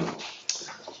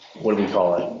 what do we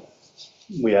call it?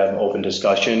 We have open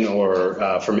discussion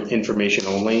or from information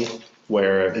only,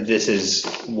 where this is,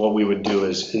 what we would do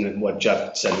is, and what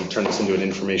Jeff said, we turn this into an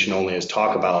information only, is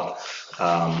talk about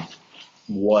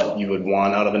what you would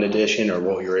want out of an addition or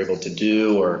what you're able to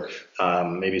do, or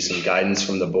maybe some guidance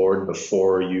from the board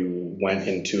before you went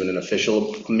into an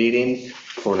official meeting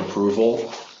for an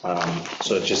approval.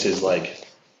 So it just is like,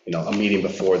 a meeting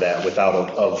before that without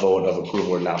a vote of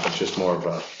approval or not, but just more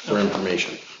of for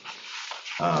information.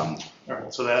 All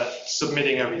right, so that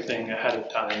submitting everything ahead of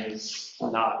time is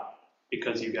not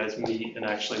because you guys meet and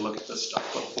actually look at this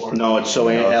stuff before? No, it's so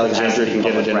Alexandra can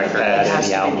get it in her Record pad. has to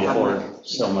be out It has to be before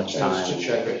so much That's to time.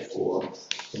 check it for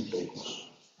completeness.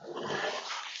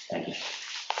 Thank you.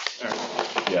 All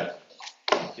right.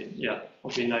 Yeah.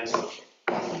 It'd be nice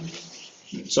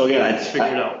if So again, it's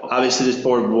figured out. obviously this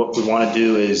board, what we want to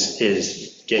do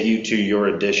is get you to your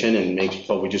addition and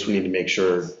but we just need to make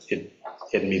sure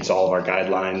it meets all of our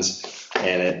guidelines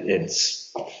and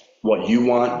it's what you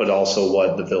want, but also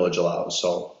what the village allows,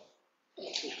 so.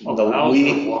 Allows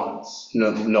or wants?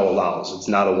 No, allows, it's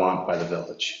not a want by the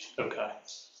village, Okay.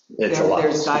 it's allows.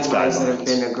 There's It's guidelines that have guidelines.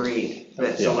 been agreed.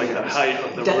 that- So like the height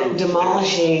of the roof?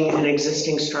 Demolishing an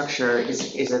existing structure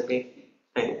is a big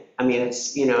thing. I mean,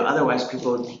 it's, otherwise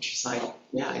people would be just like,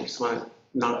 yeah, I just want to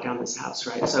knock down this house,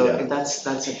 right? So Yeah.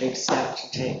 that's a big step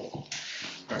to take.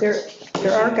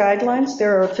 There are guidelines,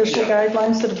 there are official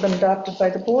guidelines that have been adopted by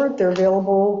the board. They're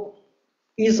available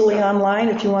easily online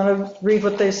if you want to read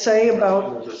what they say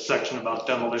about There's a section about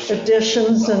demolition.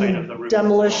 additions the height of and the roof.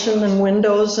 demolition and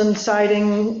windows and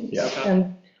siding Yeah.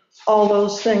 and all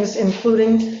those things,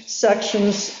 including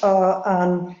sections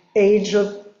on age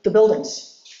of the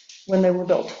buildings when they were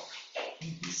built,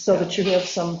 so that you have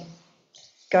some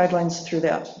guidelines through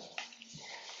that.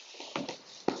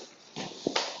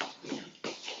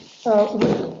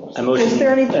 Is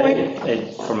there any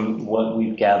point? From what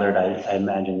we've gathered, I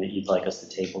imagine that you'd like us to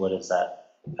table it. Is that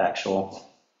factual?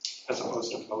 As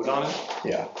opposed to vote on it?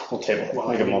 Yeah, we'll table it, Well,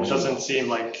 make a it motion. doesn't seem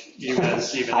like you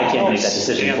guys even. I can't make that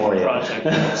decision understand for the you.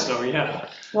 project, so yeah.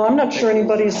 Well, I'm not sure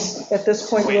anybody's at this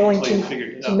point Wait willing until you figure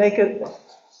it to out. make it,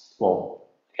 Well,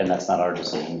 and that's not our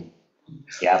decision.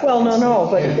 It's the well, applicant's. no,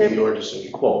 but And if, your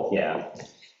decision. Well, yeah,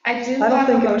 I do I don't have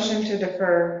a think- motion to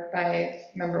defer by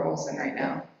member Olson right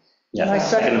now. did I yeah.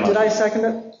 second, I second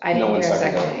it? I No didn't one hear a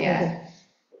seconded second yet.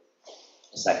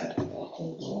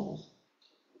 Second.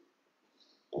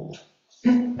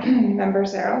 Member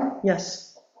Sarah,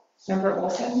 Yes. member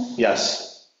Olson,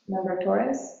 Yes, member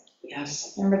Torres,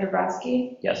 Yes. member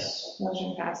Dubrasky, Yes.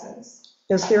 motion passes.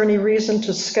 Is there any reason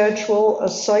to schedule a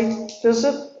site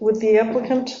visit with the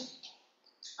applicant?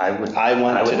 I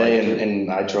went today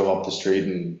and I drove up the street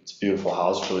and it's a beautiful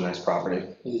house, really nice property.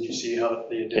 Did you see how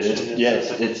the It addition is, is? yeah,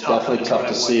 it's definitely tough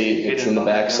to see. It's in the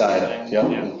backside. Yep,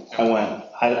 I went.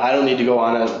 I don't need to go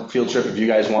on a field trip if you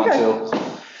guys want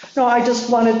to. No, I just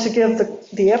wanted to give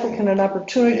the applicant an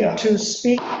opportunity Yeah. to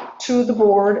speak to the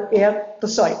board at the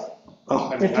site. Oh,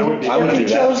 I mean, If I would be. I would he do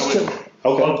that. chose I to. would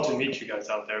Okay. love to meet you guys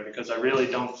out there because I really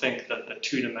don't think that the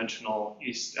two-dimensional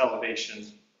east elevation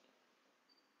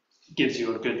gives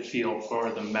you a good feel for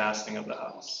the massing of the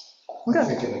house. I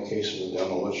think in the case of the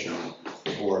demolition,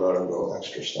 the board ought to go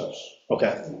extra steps.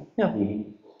 Okay. Yeah. Mhm.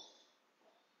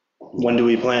 When do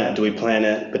we plan it? Do we plan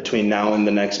it between now and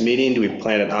the next meeting? Do we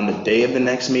plan it on the day of the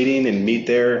next meeting and meet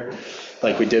there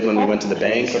like we did when we went to the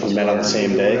bank? We met on the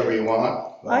same Do day? whatever you want.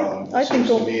 I It think seems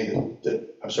to me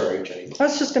that, I'm sorry, Jenny. I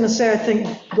was just going to say, I think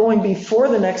going before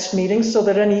the next meeting so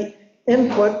that any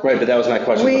input, Right, but that was my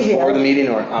question. We Before have- the meeting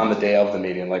or on the day of the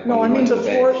meeting, like when no, I we mean went to the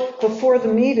bank? before the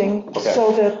meeting, Okay.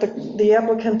 so that the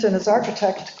applicant and his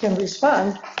architect can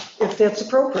respond if that's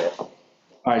appropriate. All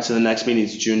right, so the next meeting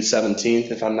is June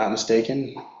 17th, if I'm not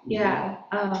mistaken. Yeah,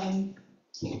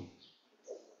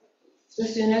 the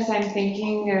soonest I'm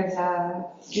thinking is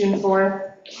June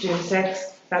 4th, June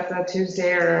 6th, that's a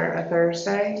Tuesday or a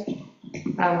Thursday.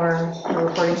 Or the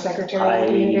recording secretary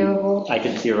will be available, I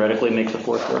could theoretically make the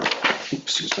 4th work.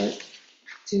 Excuse me.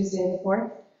 Tuesday the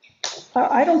 4th.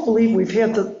 I don't believe we've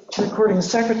had the recording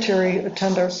secretary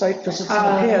attend our site visits in the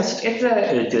past. It's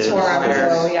It a is. forum,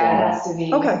 so yeah, it has to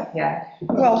be. Okay. Yeah.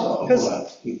 Well,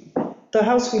 because the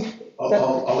house we,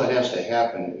 All that has to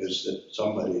happen is that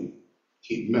somebody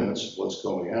keep minutes of what's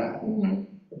going on. Mhm.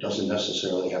 It doesn't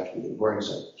necessarily have to be the recording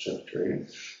secretary.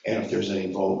 And if there's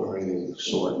any vote or anything of the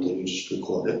sort, then you just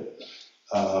record it.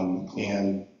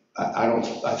 And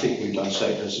I think we've done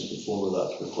site visits before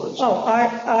without the recording.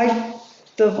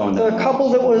 the couple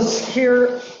that was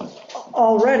here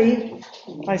already,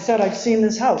 I said, I've seen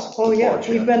this house. Oh, yeah,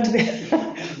 we've been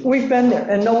we've been there,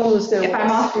 and no one was there. If I'm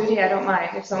off duty, I don't mind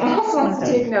if someone else wants to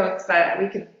take notes, but we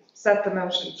could set the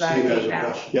motions that Steve has a now.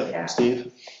 question. Yeah. Yep,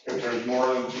 Steve? If there's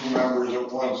more than 2 members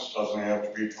at once, doesn't it have to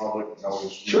be public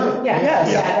notice? Sure. Yeah,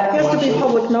 Yes, yeah, it has to be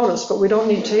public notice, but we don't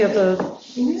need to have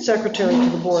the secretary to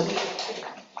the board.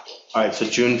 All right, so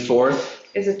June 4th?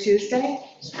 is it Tuesday?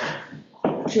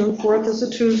 June 4th is a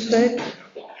Tuesday.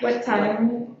 What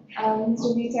time,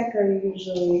 Mr. Vitek, are you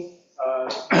usually,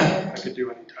 I could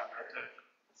do any time that day.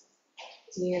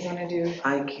 do you guys want to do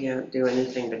I can't do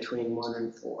anything between 1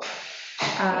 and 4.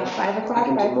 5 I o'clock,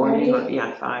 can do morning, 5:30?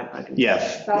 yeah, 5. I can. Yeah,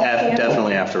 PM?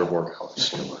 definitely after work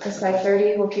hours. Is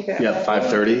 5:30, we'll keep it at Yeah,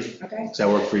 5:30? Okay. Does that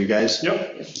work for you guys?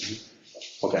 Yep.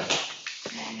 Okay.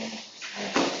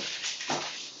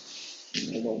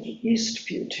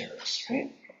 Eastview Terrace,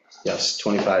 right? Yes,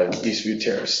 25 Eastview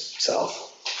Terrace South.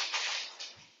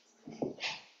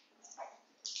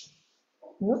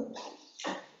 Yep.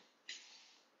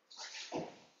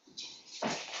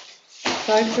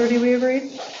 5:30, we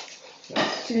agreed?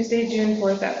 Tuesday, June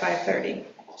 4th at 5:30.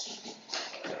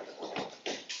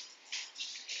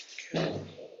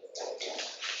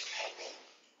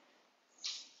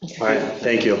 All right,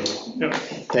 thank you. Yep.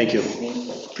 Thank you.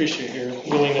 Appreciate your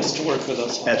willingness to work with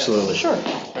us. Absolutely. Sure.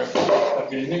 Have a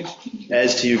good evening.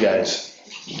 As to you guys.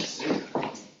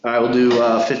 All right, we'll do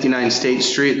 59 State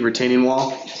Street, the retaining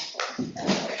wall.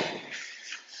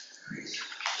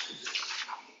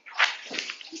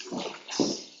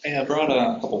 I brought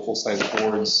a couple full-size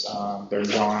boards. They're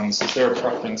John's. Is there a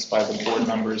preference by the board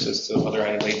members as to whether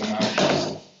I lay them out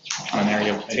on an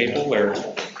area of the table or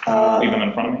leave them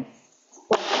in front of me?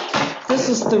 This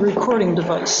is the recording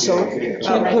device, so you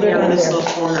can Right put it here in in this there.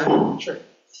 little corner. Sure.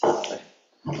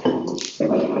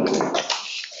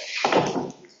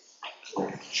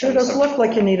 Sure does look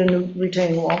like you need a new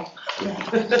retaining wall.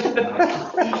 Okay,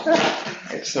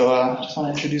 so I just want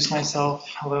to introduce myself.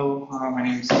 Hello, my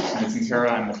name is Vincent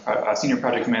Terra. I'm the senior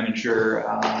project manager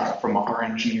from Mahar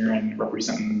Engineer and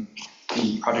representing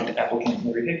the project applicant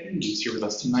Larry Hickman, who's here with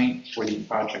us tonight for the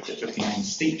project at 59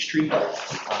 State Street.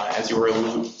 As you were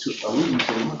alluding to,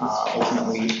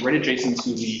 ultimately right adjacent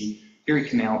to the Erie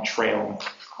Canal Trail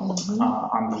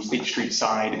on the State Street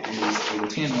side is a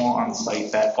retaining wall on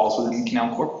site that falls within the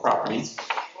Canal Corp property.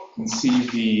 You can see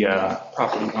the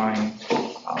property line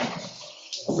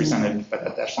represented by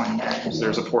that dash line there.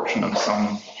 There's a portion of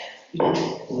some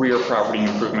rear property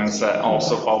improvements that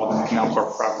also fall within the Canal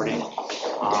Corp property.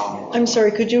 I'm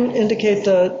sorry, could you indicate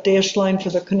the dash line for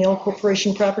the Canal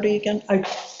Corporation property again?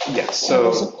 Yes,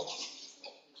 so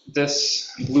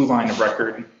this blue line of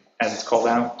record, as it's called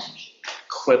out,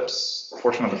 clips a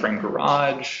portion of the frame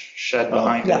garage, shed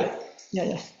behind Yeah. it,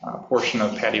 Yeah. a portion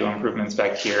of patio improvements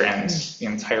back here, and the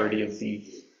entirety of the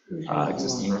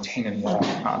existing retaining wall.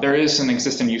 There is an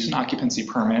existing use and occupancy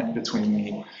permit between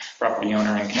the property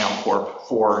owner and Canal Corp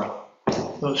for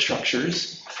those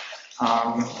structures.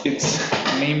 It's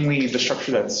namely the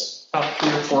structure that's about 3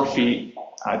 or 4 feet.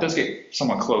 It does get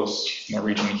somewhat close in the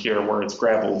region here where it's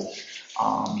gravelled.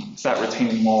 It's that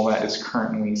retaining wall that is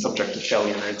currently subject to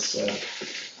failure. It's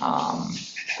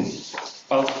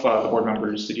of the board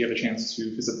members, did you have a chance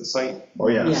to visit the site? Oh,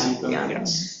 yes. Yeah.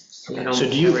 Yes. So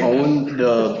do you own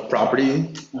the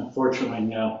property? Unfortunately,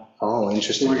 no. Oh,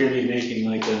 interesting. We're gonna be making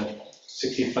like a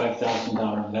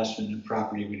 $65,000 investment in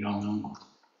property we don't own.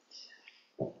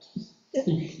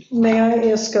 May I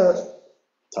ask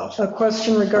Tough. a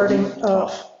question regarding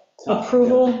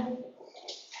approval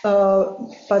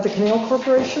by the Canal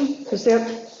Corporation? Is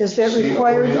that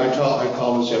required? I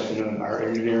called this afternoon, our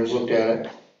engineers looked at it.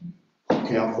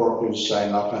 Canal Corp was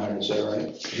signed off on it, is that right?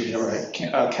 Is that right?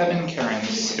 Kevin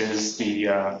Cairns is the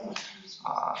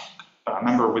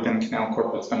member within Canal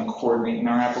Corp that's been coordinating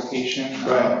our application.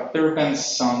 Right. There have been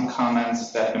some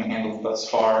comments that have been handled thus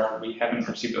far. We haven't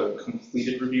received a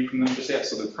completed review from them just yet,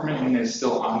 so the permitting is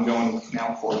still ongoing with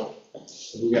Canal Corp.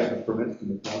 Have we gotten a permit from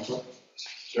the council?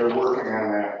 They're working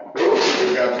on that. We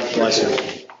got the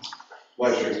SHPO.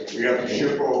 Bless you. We got the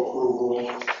SHPO approval,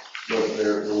 but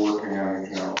they're working on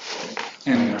it now.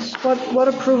 And What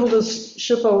approval does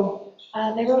SHPO?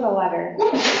 They wrote a letter.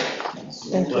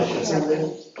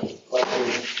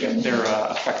 their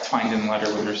effect-finding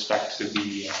letter with respect to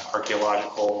the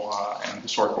archaeological and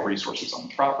historical resources on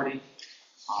the property.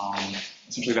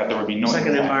 Essentially that there would be no It's like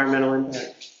an impact. environmental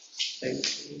impact thing.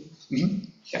 Mhm.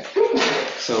 Yeah.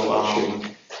 So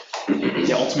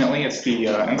yeah, ultimately it's the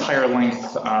entire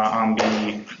length on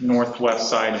the northwest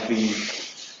side of the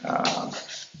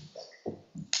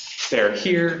stair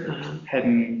here,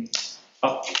 heading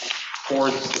up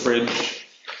towards the bridge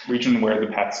region where the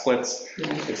path splits.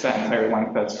 It's that entire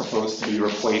length that's proposed to be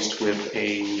replaced with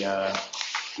a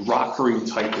rockery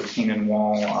type retaining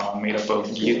wall made up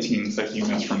of guillotine type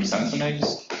units from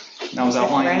Sentinels. That was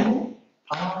outlined.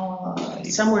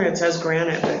 Somewhere it says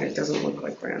granite, but it doesn't look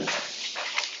like granite.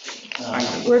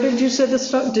 Where did you say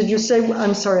this, did you say,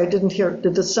 I'm sorry, I didn't hear,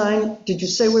 did you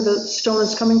say where the stone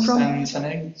is coming from?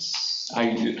 Sentinels?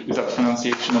 Is that the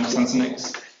pronunciation of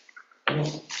Sentinels?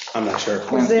 I'm not sure.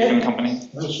 Landscaping company?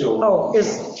 Oh,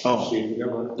 is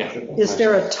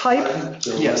there a type?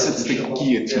 Yes, it's the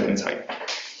guillotine type.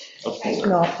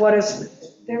 No, what is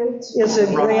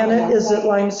it granite, is it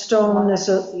limestone, is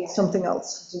it something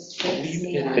else?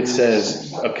 It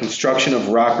says a construction of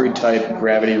rockery type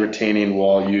gravity retaining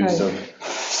wall used of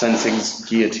sensing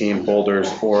guillotine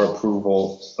boulders for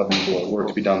approval of the work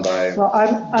to be done by. Well,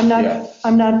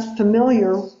 I'm not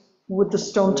familiar with the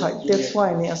stone type, that's why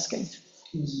I'm asking.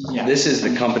 Yeah. This is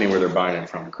the company where they're buying it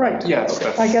from. Correct. Yes,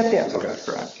 Okay. I get that, Okay.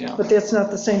 correct, yeah. but that's not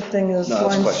the same thing as No,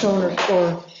 that's a question.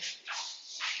 limestone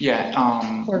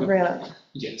Yeah. or granite.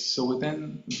 Yes, so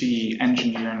within the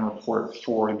engineering report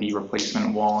for the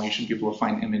replacement wall, you should be able to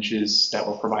find images that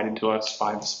were provided to us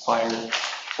by the supplier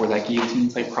for that guillotine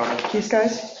type product. These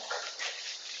guys?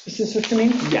 Is this what you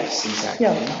mean? Yes, exactly.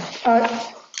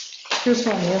 Yeah. Here's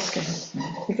what I'm asking.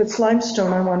 If it's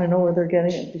limestone, I want to know where they're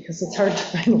getting it, because it's hard to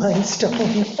find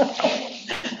limestone.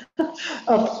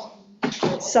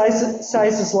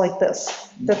 Sizes like this,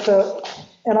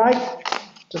 and I,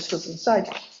 just as an aside,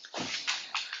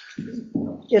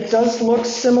 it does look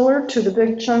similar to the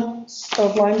big chunks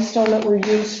of limestone that were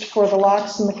used for the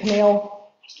locks in the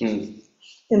canal in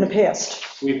the past.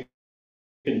 We've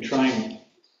been trying,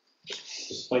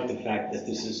 despite the fact that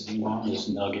this is an enormous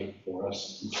nugget for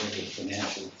us in terms of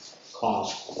financial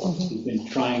cost, we've been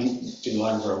trying to go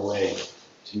out of our way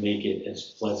to make it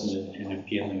as pleasant and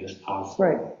appealing as possible.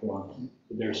 Right.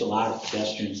 There's a lot of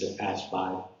pedestrians that pass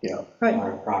by Right.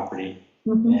 our property,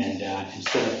 Mhm. and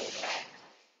instead of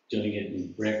doing it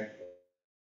in brick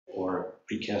or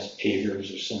precast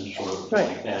pavers or some sort of Right.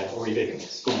 like that, or even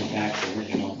going back to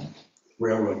original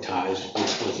railroad ties,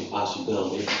 which was a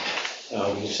possibility,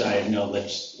 we decided, no,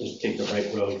 let's take the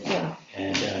right road Yeah.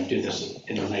 and do this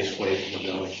in a nice way for the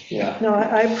village. Yeah. No,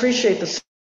 I appreciate the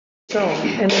stone,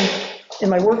 and in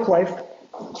my work life,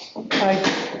 I,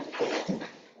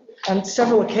 on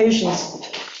several occasions,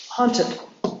 hunted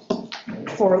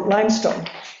for limestone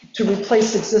to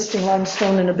replace existing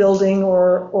limestone in a building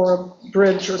or a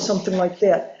bridge or something like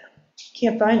that.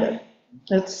 Can't find it.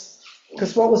 It's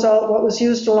because what was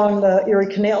used along the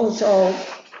Erie Canal is all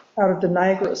out of the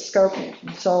Niagara Escarpment.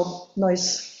 It's all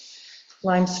nice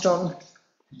limestone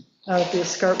out of the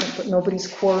escarpment, but nobody's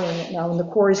quarrying it now. And the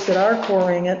quarries that are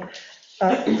quarrying it,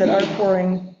 that are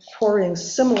quarrying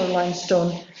similar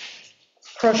limestone,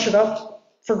 crush it up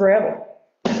for gravel.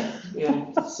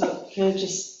 Yeah, so can I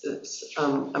just,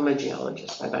 I'm a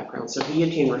geologist by background, so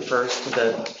guillotine refers to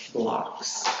the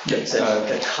blocks,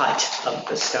 the cut of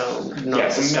the stone, not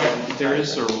Yes, the stone. and there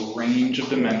is a range of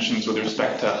dimensions with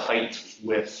respect to height,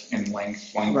 width, and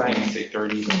length, one being, say,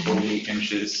 30 to 48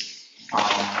 inches.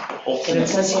 And it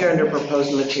says here under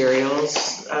proposed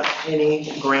materials,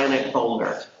 any granite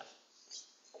boulder.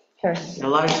 Okay. And a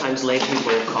lot of times lay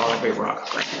people call every rock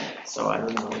granite, so I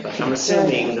don't know, but I'm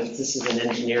assuming that this is an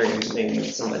engineering thing that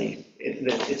somebody,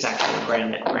 it's actually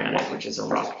granite, which is a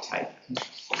rock type.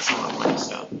 It's not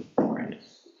limestone granite.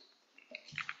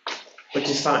 Which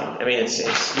is fine, I mean,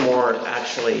 it's more,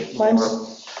 actually, more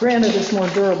Granite is more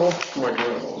durable.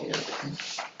 durable,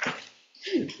 yeah.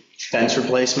 Fence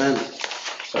replacement?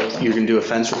 You can do a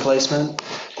fence replacement?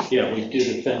 Yeah, we do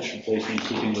the fence replacement,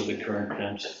 keeping with the current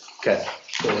fence. Okay.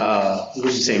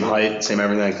 Same height, same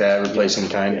everything like that, replacing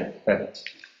kind? Okay.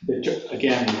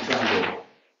 Again, we're trying to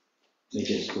make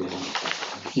it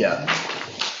squeeze. Yeah.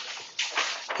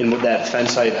 And would that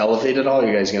fence height elevate at all? Are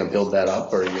you guys going to build that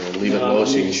up, or are you going to leave it low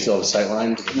so you can still have a sight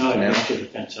line to the No, canal? I the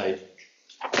fence height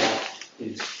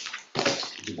is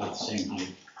about the same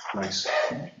height. Nice.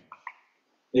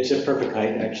 It's a perfect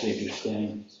height, actually, if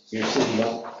you're sitting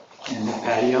up in the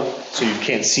patio. So you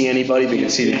can't see anybody, but you can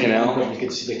see the canal? You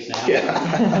can see the canal.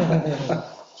 Yeah.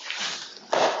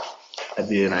 That'd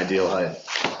be an ideal height.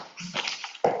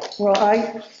 Well,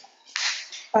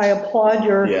 I applaud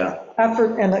your Yeah,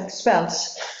 effort and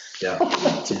expense yeah.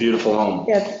 It's a beautiful home.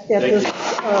 at this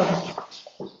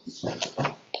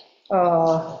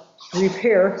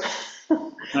repair.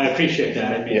 I appreciate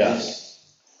that. I mean, Yeah.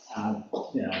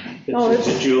 It's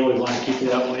a jewel, we want to keep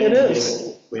it that way. It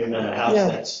is. We have a house Yeah.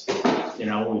 that's, we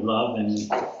love, and we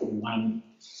want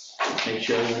to make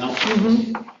sure,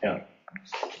 Mhm.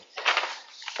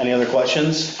 Any other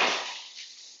questions?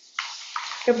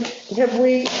 Have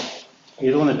we,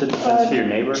 You're the one that did the fence for your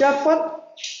neighbor? Jeff, what,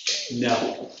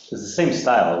 No, It's the same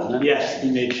style, isn't it? yes, we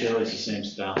made sure it's the same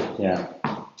style. Yeah.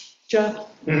 Jeff?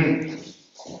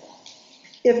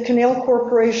 If Canal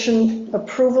Corporation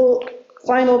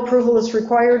final approval is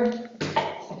required,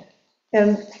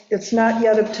 and it's not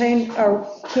yet obtained,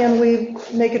 can we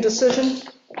make a decision?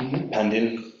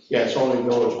 Pending? Yeah, it's only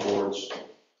village boards,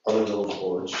 other village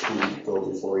boards who go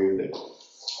before you that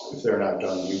if they're not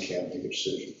done, you can't make a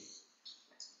decision.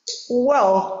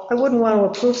 Well, I wouldn't want to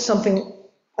approve something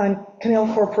on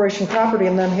Canal Corporation property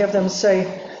and then have them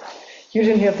say, you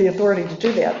didn't have the authority to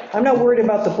do that. I'm not worried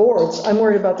about the boards, I'm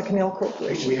worried about the Canal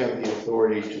Corporation. We have the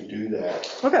authority to do that,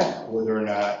 Okay, whether or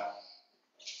not,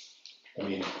 I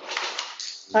mean.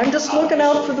 I'm just looking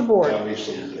out for the board.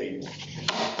 Obviously,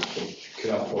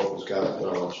 Canal Corp has got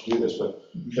to do this, but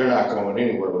they're not going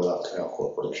anywhere without Canal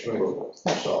Corporation approval.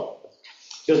 So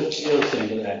The other thing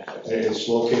to that, it's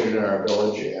located in our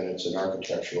village and it's an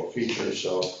architectural feature,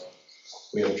 so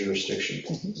we have jurisdiction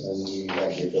and we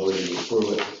have the ability to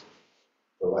approve it,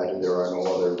 provided there are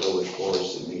no other village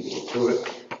boards that need to approve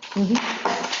it.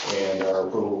 And our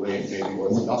approval may be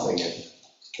worth nothing in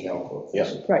Canal Corp.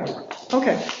 Yeah. Right,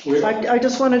 okay. I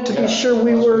just wanted to be sure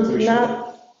we were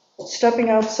not stepping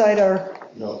outside our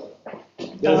No.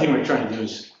 the other thing we're trying to do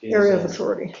is area of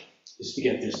authority. is to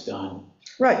get this done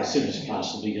Right, as soon as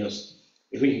possible, because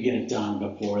if we could get it done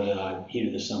before the heat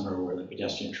of the summer where the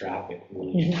pedestrian traffic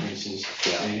really increases,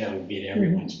 I think that would be to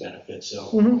everyone's benefit. So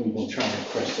we will try to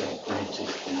press that point to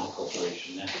the Canal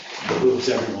Corporation. That behooves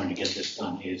everyone to get this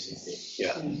done ASAP.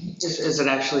 Yeah. Is it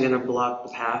actually going to block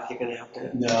the path? You're going to have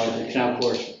to. No, the Canal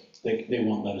Corporation, they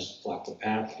won't let us block the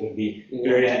path. It would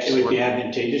be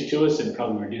advantageous to us and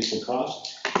probably reduce the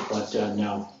cost, but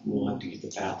no, we'll have to get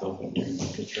the path open during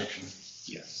the construction.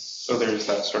 Yes, so there's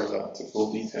that sort of the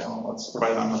full detail, that's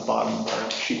right on the bottom of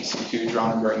our sheet C2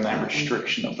 drawn regarding that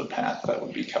restriction of the path that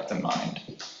would be kept in mind.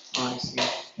 Oh, I see.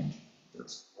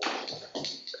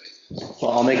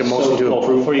 Well, I'll make a motion to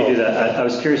approve. Before you do that, I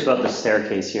was curious about the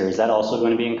staircase here. Is that also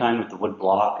going to be in kind with the wood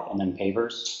block and then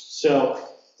pavers? So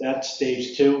that's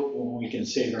stage 2, when we can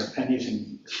save our pennies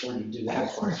and afford to do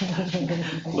that part.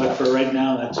 But for right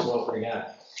now, that's what we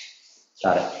got.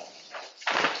 Got it.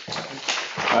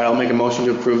 All right, I'll make a motion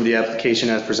to approve the application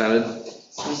as presented.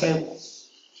 Okay.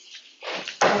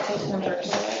 I'll take number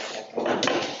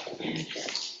 2.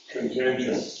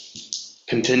 Contingent.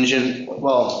 Contingent,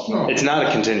 well, it's not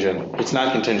a contingent. It's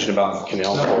not contingent about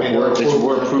Canal No, I Corp. mean,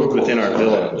 We're approved within our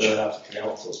village.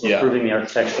 Yeah. Approving the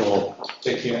architectural.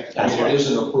 They can't, I mean, it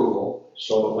is an approval,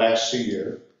 so it lasts a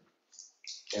year.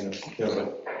 And,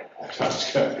 but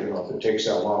It's got, you know, if it takes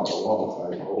that long, it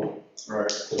won't, I hope.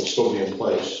 Right. It'll still be in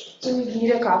place. Do we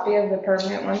need a copy of the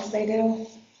permit once they do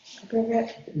approve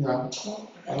it? No,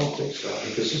 I don't think so,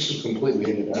 because this is completely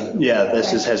independent. Yeah,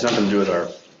 this has nothing to do with our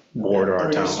board or our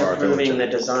We're town. just or our village. approving the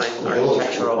design, The village will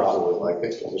architectural. probably like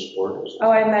it, but this board doesn't.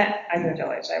 Oh, I meant, I'm the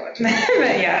village, I wasn't,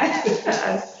 but yeah.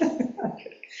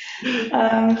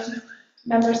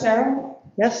 Member Sarah?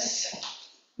 Yes,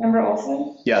 Member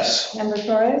Olson? Yes. Member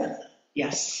Torres?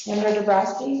 Yes. Member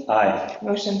Dubrasky? Aye.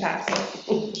 Motion passes.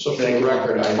 So for the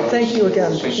record, I know. thank you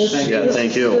again. This- Yeah,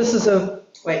 thank you. This is a,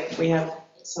 Wait, we have,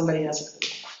 somebody has,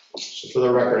 So for the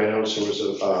record, I noticed there was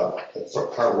a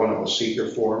part one of a seeker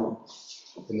form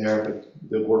in there, but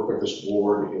the work of this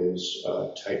board is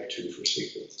type 2 for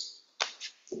seeker.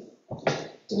 Do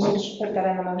we need to put that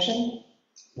in the motion?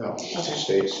 No, it's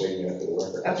a stating that for the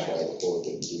record, that's why the board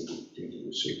didn't do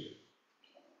the seeker.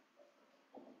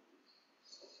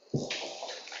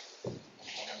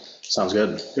 Sounds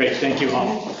good. Great, thank you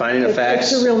all. Finding the it's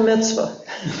facts, a real mitzvah.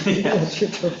 Yeah. What you're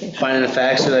doing. finding the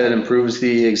facts so that it improves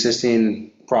the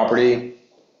existing property.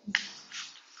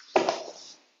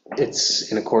 It's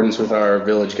in accordance with our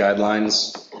village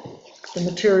guidelines. The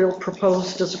material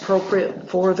proposed is appropriate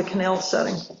for the canal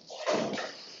setting,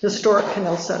 historic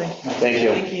canal setting. Thank you.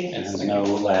 And there's no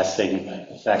lasting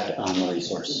effect on the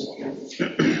resource.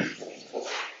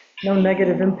 No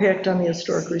negative impact on the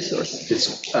historic resource.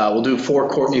 It's, we'll do 4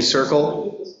 Courtney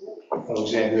Circle.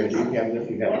 Alexander, do you have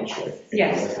this right?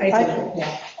 Yes, I do,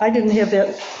 yeah. I didn't have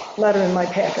that letter in my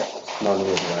packet. No, no,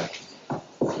 no.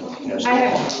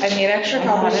 I made extra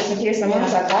copies in case someone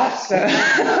said that, so.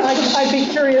 I'd be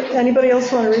curious, anybody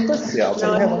else want to read this? Yeah, I'll take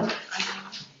I it. have one.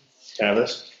 Can I have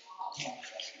this?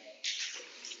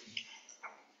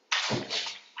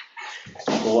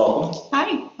 Well, welcome.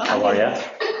 Hi. How are you?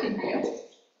 Thank you.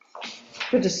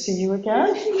 Good to see you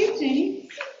again. Good to see you, Janie.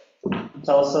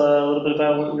 Tell us a little bit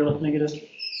about what you're looking to do.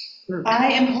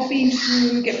 I am hoping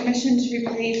to get permission to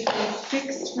replace the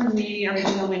 6 remaining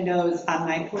original windows on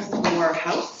my post-war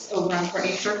house over on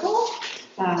Courtney Circle.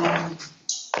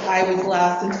 I was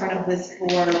last in front of this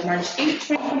board March 8th,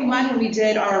 2021, when we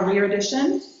did our rear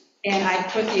addition. And I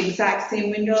put the exact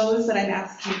same windows that I'm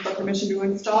asking for permission to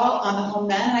install on the home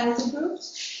then, and I was approved.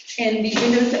 And the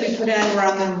windows that we put in were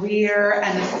on the rear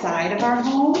and the side of our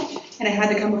home. And I had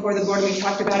to come before the board, and we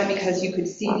talked about it because you could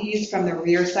see these from the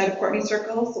rear side of Courtney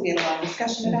Circle, so we had a long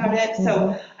discussion about it.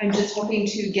 So I'm just hoping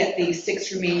to get the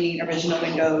 6 remaining original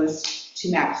windows to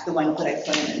match the ones that I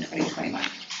put in 2021.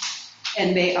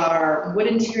 And they are wood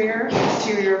interior,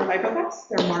 exterior fiberglass,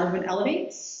 they're Marvin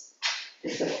Elevates.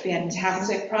 It's a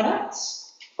fantastic product.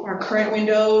 Our current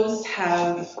windows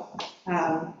have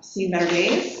seen better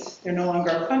days. They're no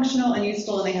longer functional and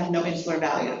useful, and they have no insular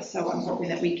value. So I'm hoping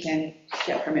that we can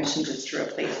get permission just to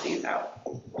replace these out.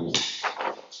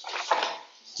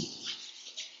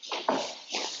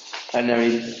 And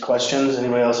any questions?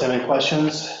 Anybody else have any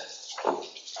questions?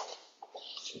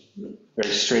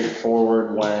 Very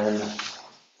straightforward when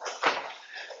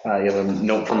you have a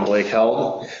note from Blake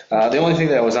Held. The only thing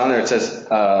that was on there, it says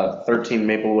 13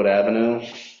 Maplewood Avenue,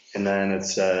 and then it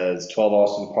says 12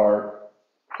 Austin Park.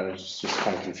 I was just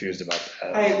kind of confused about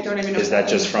that. I don't even know. Is that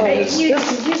just from Right, his?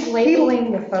 he's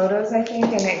labeling the photos, I think,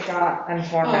 and it got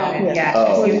unformatted, Oh. yeah,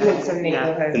 Oh. because you did some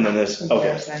neighborhood And then this, okay.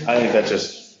 comparison. I think that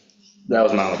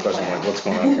was my only question, like, what's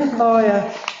going on here? Oh,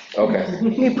 yeah.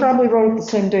 Okay, He probably wrote it the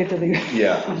same day to the,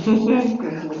 yeah,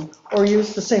 or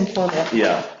used the same format.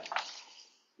 yeah.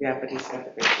 yeah, but he's got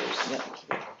the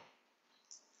pictures.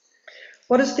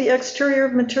 What is the exterior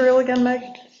material again,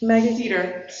 Maggie?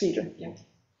 Cedar. Cedar. Yeah.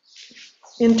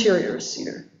 Interior is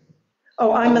cedar.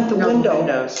 Oh, I meant the No, window.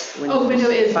 Windows. Oh, window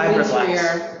is wood Fiberglass.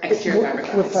 interior, exterior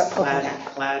With fiberglass. that-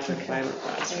 Clad with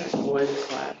fiberglass, wood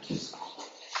clad.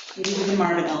 It is a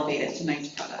Marvin Elevate, it's a nice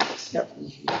product. Yep.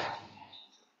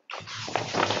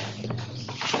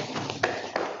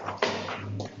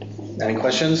 Any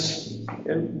questions?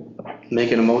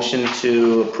 Making a motion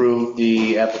to approve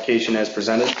the application as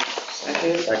presented?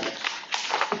 Second.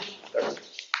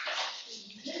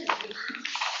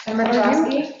 Member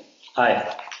Dubrasky?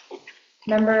 Aye.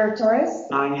 Member Torres?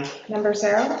 Aye. Member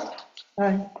Sarah?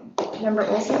 Aye. Member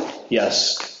Olson?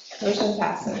 Yes. Motion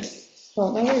passes.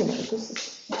 Well, now, wait a minute, this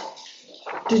is.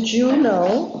 Did you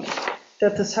know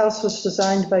that this house was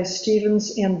designed by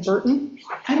Stevens and Burton?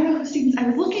 I don't know who Stevens, I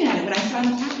was looking at it, but I saw it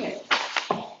in the packet.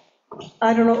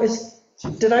 I don't know,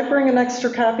 did I bring an extra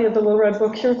copy of the Little Red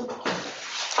Book here?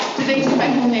 Did they do my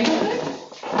home neighborhood?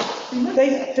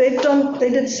 They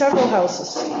did several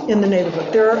houses in the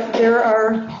neighborhood. There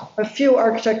are a few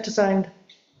architect-designed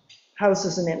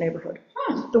houses in that neighborhood.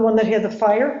 Huh. The one that had the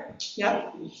fire,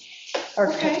 Yep.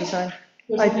 architect design.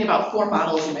 There's only about 4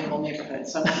 models in my whole neighborhood,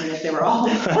 so I'm wondering if they were all.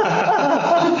 No,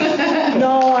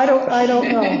 I don't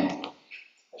know.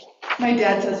 My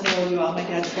dad says hello to you all, my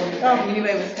dad's 45, he knew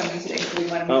I was coming today, so we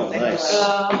wanted me to say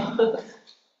hello.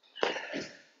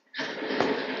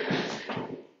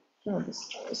 Oh, this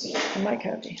is my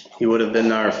copy. He would have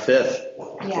been our fifth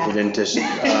if he didn't just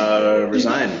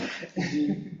resign.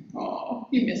 Oh,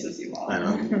 he misses you all. I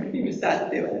know. He was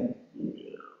sad to do it.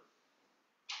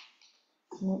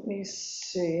 Let me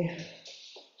see.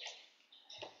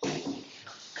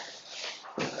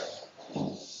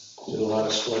 Did a lot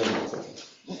of sweating.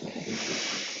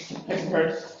 I've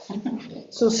heard.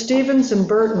 So Stevens and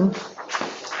Burton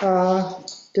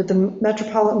did the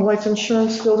Metropolitan Life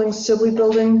Insurance Building, Sibley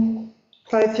Building,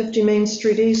 550 Main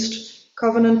Street East,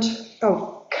 Convent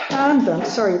of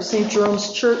St.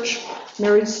 Jerome's Church,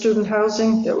 married student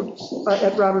housing that was,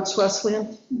 at Roberts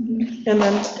Wesleyan. And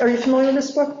then, are you familiar with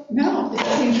this book? No, is it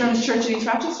St. Jerome's Church in East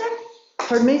Rochester?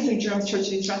 Pardon me? St. Jerome's Church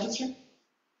in East Rochester?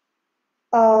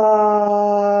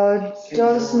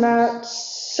 Does not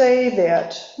say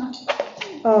that.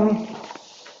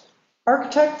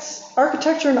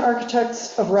 Architecture and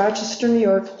Architects of Rochester, New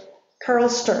York, Carl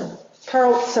Schmidt.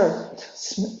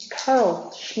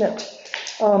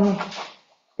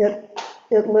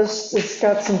 It lists, it's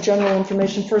got some general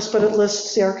information first, but it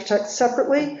lists the architects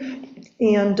separately,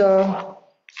 and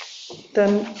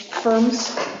then firms,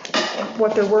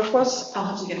 what their work was. I'll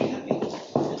have to get a copy.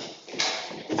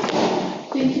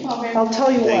 Thank you, Paul. I'll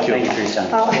tell you what. Thank you for your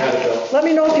time. Let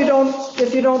me know if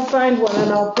you don't find one,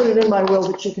 and I'll put it in my will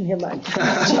that you can have mine.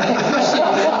 Because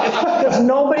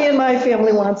nobody in my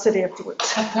family wants it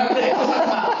afterwards.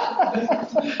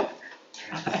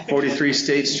 43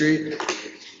 State Street.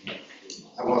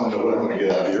 I want to know what I'm going to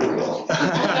get out of your will.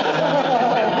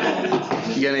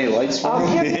 You got any lights for I'll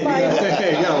me? give you my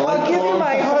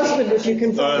husband if you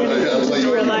can find it.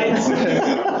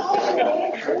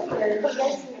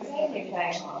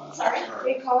 Sorry?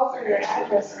 They called for your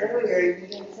address earlier, you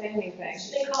didn't say anything.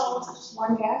 They called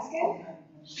one gasket?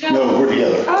 No, we're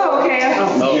together. Oh, okay. I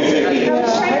was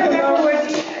trying to remember what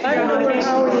you. I remember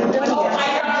how we did I dropped it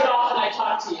off and I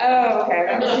talked to you. Oh, okay,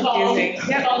 that was confusing.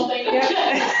 Yep.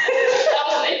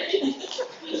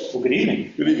 Well, good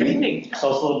evening. Good evening.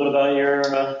 Tell us a little bit about your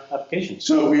application.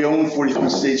 So we own 43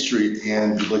 State Street,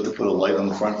 and we'd like to put a light on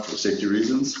the front for safety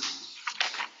reasons.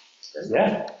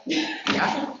 Yeah.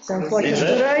 Sounds like a Is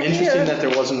good it? idea. Interesting that there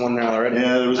wasn't one there already.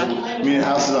 Yeah, there was,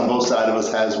 houses on both sides of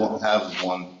us have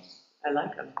one. I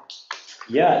like them.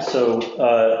 Yeah, so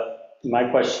my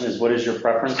question is, what is your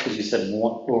preference? Because you said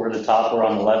one over the top or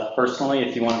on the left. Personally,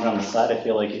 if you wanted it on the side, I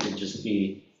feel like it would just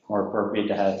be more appropriate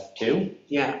to have two.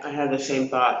 Yeah, I had the same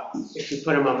thought, if you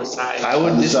put them on the side. I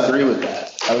would disagree with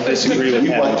that. I would disagree with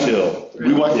having two.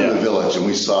 We went to Yeah. the village and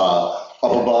we saw,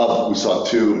 up above, we saw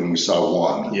 2 and we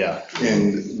saw 1. Yeah.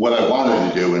 And what I wanted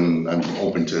to do, and I'm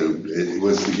open to, it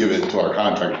was to give it to our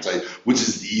contractor and say, which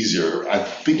is the easier, I'm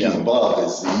thinking above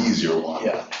is the easier one.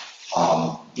 Yeah.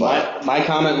 But My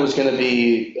comment was going to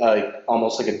be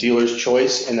almost like a dealer's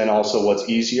choice, and then also what's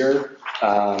easier,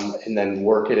 and then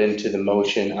work it into the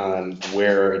motion on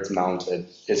where it's mounted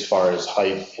as far as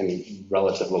height and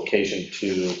relative location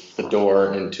to the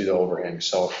door and to the overhang.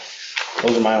 So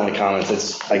those are my only comments.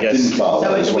 It's, I guess. didn't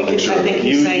follow, I just want to make sure. I think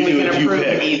he's saying we can you approve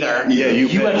pick. either. Yeah, you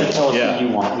have to tell us Yeah. what you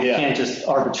want. You Yeah. can't just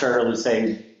arbitrarily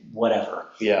say whatever.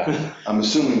 Yeah. I'm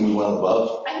assuming we went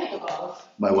above. I think above.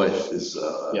 My wife is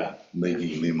Yeah.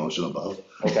 making the motion above.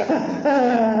 Okay.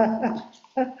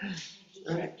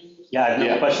 Yeah, I have no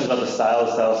Yeah. questions about the style.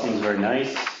 The style seems very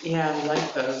nice. Yeah, I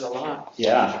like those a lot.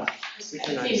 Yeah, Super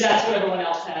See, nice. that's what everyone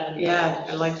else had. Yeah,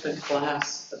 I like the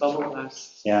glass, the bubble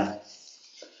glass. yeah.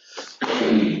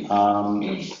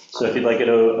 So if you'd like it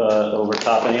over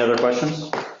top, any other questions?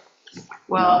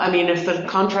 Well, I mean, if the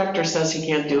contractor says he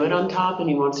can't do it on top and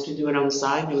he wants to do it on the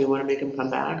side, do we want to make him come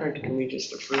back, or can we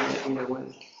just approve it either way?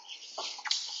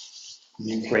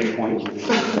 Great point.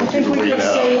 I think we could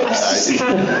say,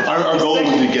 Our goal was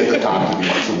to get the top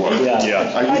to work. Yeah.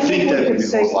 Yeah. I I would think think that we would could be the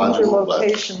say most either logical, but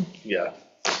location, Yeah.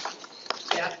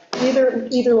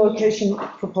 either location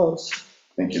proposed.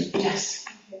 thank you. Yes.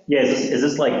 Yeah, is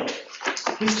this like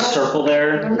circle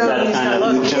there? No, Is that he's kind got,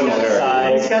 of look, he's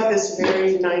size? got this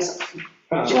very nice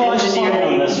Oh,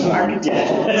 engineering this one. architect.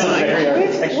 Yeah, that's a very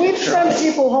architectural We've sent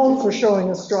drawing. people home for showing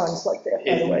us drawings like that,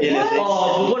 by the way.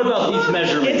 Oh, but what about these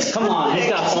measurements? Come on, he's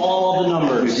got all the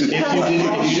numbers. If you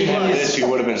didn't have this, you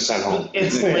would have been sent home.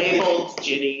 It's labeled,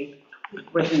 Ginny,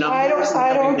 with numbers and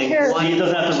I don't everything. care. He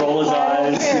doesn't have to roll his I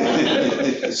don't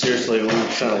eyes. care. Seriously,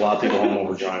 we've sent a lot of people home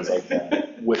over drawings like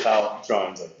that. without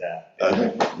drawings like that.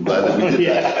 I'm glad that we did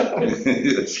Yeah.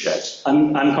 that. Sketch.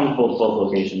 I'm comfortable with both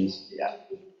locations. Yeah.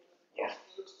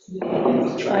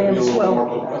 I am as well.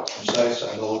 More precise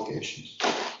on the locations.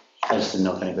 I just didn't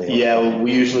know if anybody else. Yeah,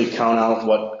 we usually count out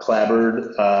what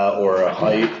clapboard or a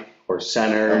height or I'm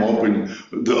center. open,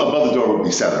 above the door would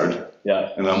be centered, Yeah.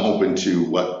 and I'm open to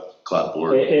what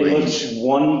clapboard It range. looks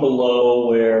one below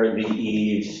where the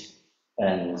eave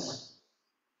ends.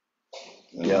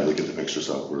 And I look at the picture,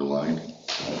 so we're aligned.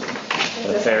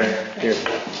 That's fair. Here.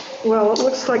 Well, it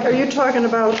looks like, are you talking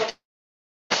about,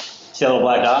 See that little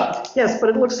black dot? yes, but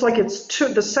it looks like it's two,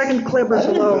 the second clapboard I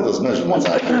didn't put below. those measurements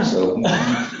out there, so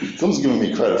someone's giving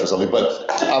me credit for something, but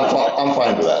I'm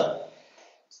fine with that.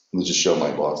 Let me just show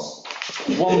my boss.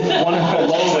 One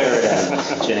below where it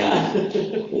ends,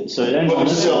 Jenny. So it ends But on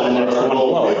just this show one and then it's our one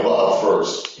goal below. above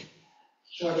first,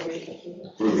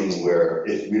 proving where,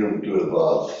 if we don't do it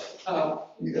above, Oh.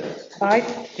 you guys.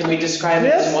 Can we describe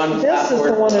it as one This is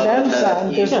the one it ends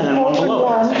on. There's an open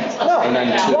one. And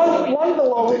then two. No, one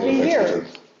below would be here.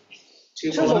 Two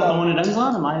Is that the below. one it ends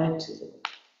on? Am I two?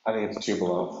 I think it's two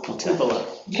below. Two below.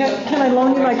 Can I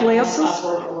loan you my glasses?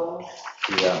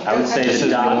 Yeah. I would say the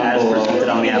dot as presented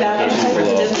on the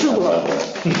application.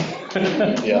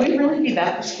 Can we really be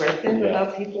that prescriptive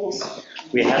about people's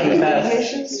We have in the past.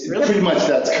 locations? Pretty much,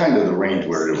 that's kind of the range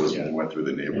where it was when we went through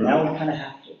the And neighborhood. now we kind of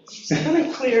have to. It's kind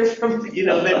of clear from, that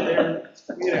they're,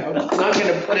 not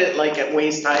gonna put it like at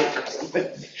waist height or something.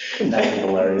 That'd be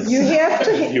hilarious. You have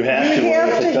to, You have to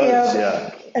with the codes,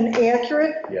 yeah. an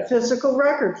accurate Yeah. physical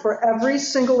record for every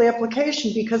single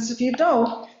application, because if you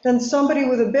don't, then somebody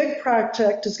with a big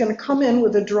project is gonna come in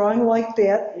with a drawing like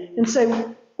that and say,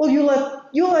 well, you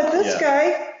let this Yeah.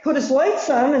 guy put his lights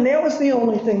on, and that was the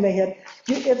only thing they had.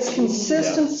 It's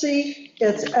consistency,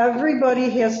 it's everybody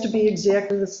has to be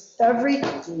exactly this, every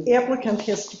applicant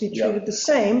has to be treated the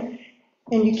same,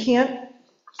 and you can't,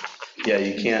 Yeah,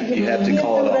 you can't, you you have to can't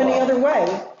call do it it any all out. other way,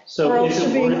 or So else is you're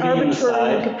it being worth being on the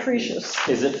arbitrary and side? capricious.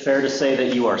 Is it fair to say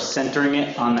that you are centering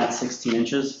it on that 16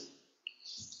 inches?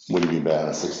 What do you mean by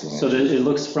that, 16 So that inches? it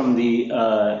looks from the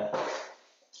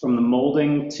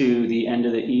molding to the end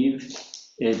of the eave,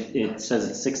 it says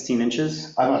it's 16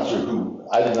 inches, I'm not sure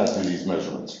I did not do these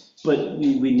measurements. but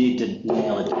we need to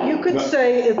nail it. You could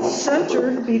say it's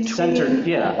centered Centered, between,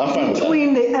 yeah. I'm fine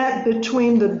with that.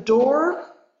 between the door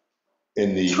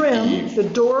In the trim, eave, the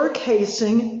door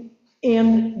casing,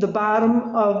 and the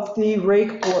bottom of the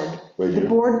rake board. right The here.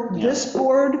 board, this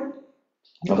board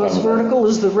I'm goes fine with that. vertical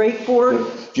is the rake board.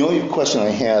 The only question I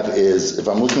have is, if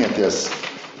I'm looking at this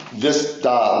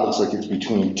dot looks like it's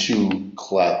between two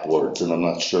clapboards, and I'm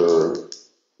not sure.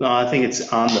 No, I think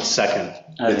it's on the second.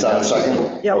 It's on the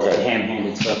second? Yep. Okay,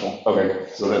 Ham-handed circle. okay,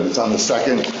 so then it's on the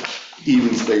second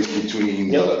even space between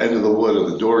the end of the wood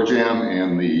of the door jamb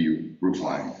and the roof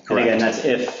line. And again, that's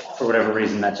if, for whatever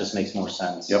reason, that just makes more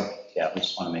sense. Yep. Yeah, we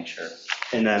just want to make sure.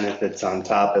 And then if it's on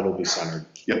top, it'll be centered.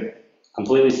 Yep,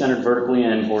 Completely centered vertically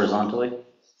and horizontally?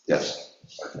 yes.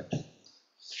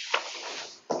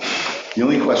 The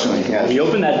only question I have. When you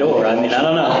open that door, I mean, I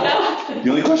don't know. The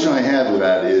only question I have with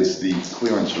that is the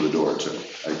clearance for the door too.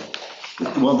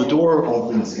 Well, the door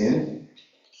opens in,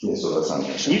 yeah, so that's not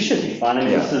an issue. You should be fine. I mean,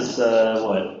 this is,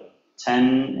 what,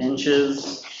 10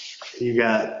 inches? You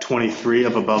got 23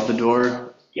 of above the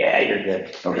door. Yeah, you're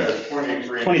good. Okay,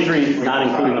 23, not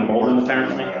including the molding,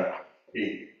 apparently?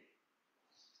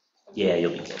 Yeah,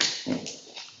 you'll be good.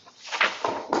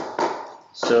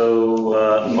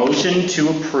 So, motion to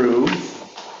approve,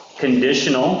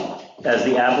 conditional, as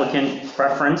the applicant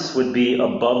preference would be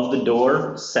above the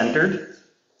door, centered,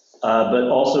 but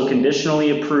also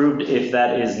conditionally approved if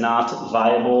that is not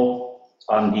viable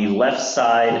on the left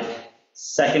side,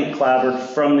 second clapboard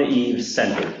from the eave,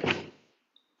 centered.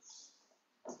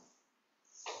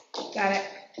 Got it.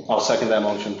 I'll second that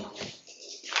motion.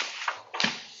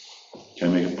 can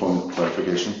I make a point of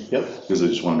clarification? Yep. Because I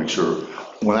just want to make sure,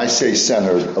 when I say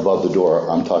centered above the door,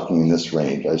 I'm talking in this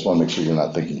range. I just want to make sure you're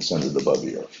not thinking centered above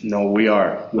here. No, we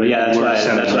are. Well, yeah, that's We're what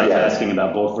centered. I was asking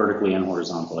about, both vertically and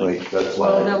horizontally. Like, that's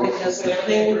Well, why. no, because the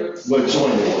thing, But just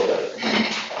wanted to look at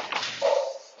it.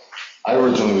 I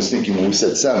originally was thinking when we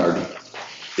said centered,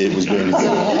 it was going to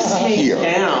this be came here.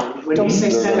 down, when you say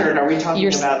centered, are we talking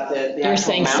You're- about the You're actual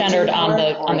saying mounting centered on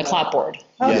the, part on the or clapboard.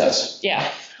 Yes. Yeah,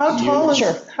 How tall is,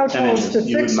 Sure. how tall is the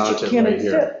You would mount fixture? it Can right it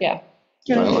here. fit? yeah.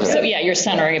 Can it Okay. So, fit? yeah, you're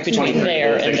centering it between 23,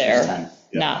 there and fixture's there, 10.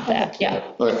 not that, yeah.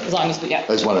 Okay. As long as we, yeah. I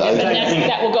just wanted, But I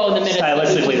that will go in the minutes.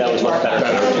 Stylistically, that was much better.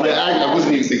 I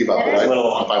wasn't even thinking about that.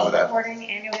 I'm fine with that. Recording,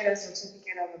 and you'll get a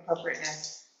certificate of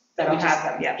appropriateness. That we have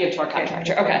them, yeah. Give to our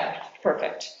contractor, okay,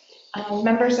 perfect.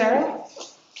 Member Sarah?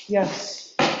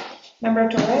 Yes. Member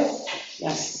Torres?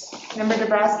 Yes. Member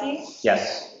Dubrasky?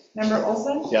 Yes. Member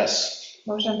Olson? Yes.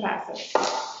 Motion passes.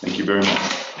 Thank you very much.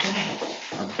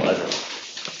 Our pleasure.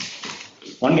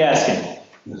 One Gaskin.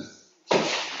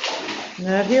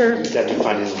 Not here. Deputy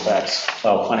findings of facts.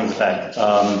 Oh, findings of fact.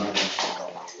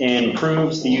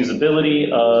 Improves the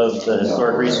usability of the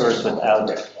historic resource without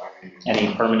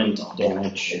any permanent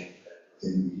damage.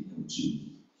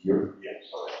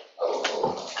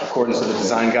 Accordance with the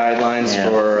design guidelines Yeah.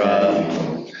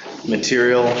 for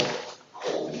material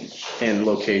and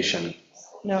location.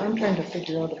 No, I'm trying to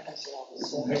figure out if that's all.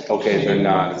 Okay, they're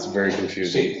not, it's very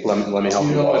confusing. Let me help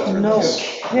you out. No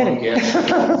kidding.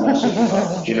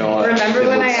 You know what? Remember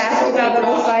when I asked about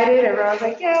double-sided, everyone was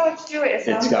like, yeah, let's do it. It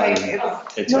sounds like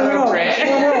it's No, no, appropriate.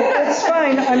 it's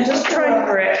fine, I'm just trying,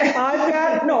 Appropriate.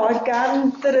 I've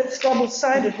gotten that it's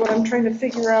double-sided, what I'm trying to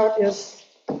figure out is,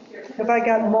 have I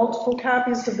got multiple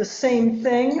copies of the same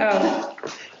thing? Oh,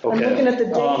 I'm looking at the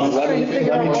dates, trying to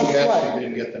figure out what's what.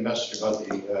 Didn't get the message about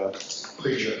the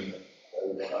pre-adjournment.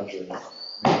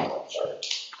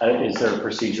 Sorry. Is there a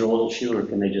procedural issue, or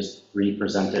can they just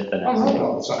re-present it the next day?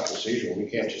 No, it's not procedural, we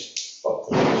can't just,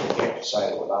 we can't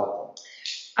decide it without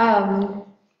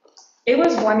it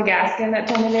was one Gaskin that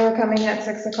told me they were coming at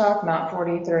 6 o'clock, not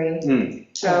 43.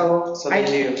 So they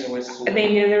knew it was. they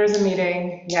knew there was a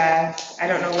meeting, yeah. I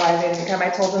don't know why they didn't come. I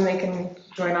told them they can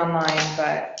join online,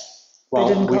 but Well,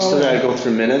 didn't we call still it. gotta go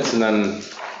through minutes, and then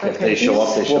if they show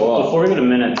up, they show Well, up. before we go to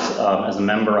minutes, as a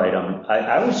member item,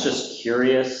 I was just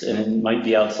curious, and it might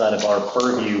be outside of our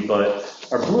purview, but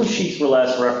our blue sheets were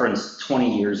last referenced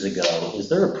 20 years ago. Is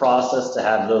there a process to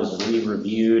have those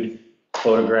re-reviewed,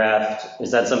 photographed?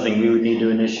 Is that something we would need to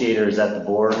initiate, or is that the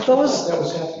board? that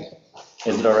was happening.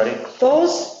 Is it already?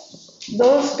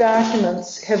 Those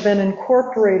documents have been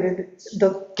incorporated,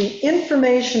 the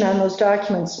information on those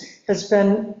documents has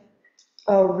been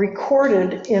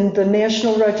recorded in the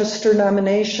National Register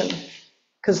nomination,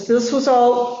 because this was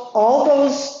all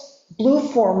those blue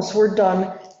forms were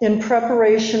done in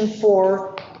preparation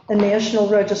for a National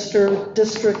Register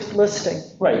district listing.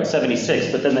 Right,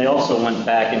 76, but then they also went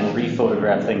back and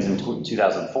re-photographed things in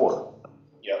 2004.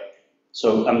 Yep.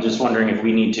 So I'm just wondering if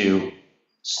we need to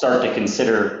start to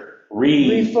consider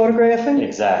Re-photographing?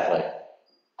 Exactly.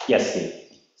 Yes, Steve?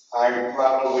 I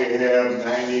probably have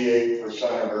 98%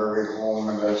 of every home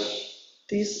in this.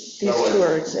 These two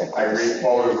are exactly. I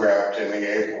re-photographed in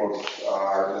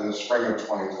the spring of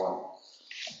 21.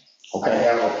 I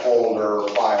have a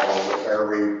folder file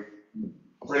with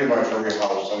pretty much every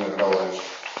house in the village,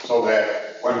 so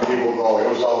that when people go, it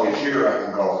was always here, I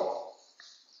can go.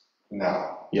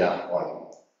 No. Yeah.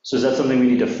 So is that something we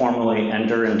need to formally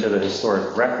enter into the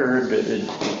historic record?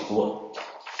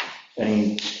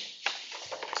 Any?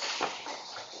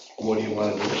 What do you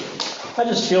want to do? I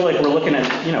just feel like we're looking at,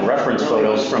 reference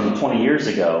photos from 20 years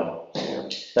ago,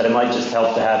 that it might just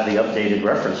help to have the updated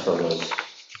reference photos.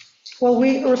 Well,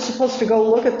 we were supposed to go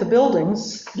look at the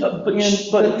buildings. But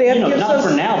that not gives for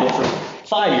us- now, but for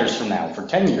 5 years from now, for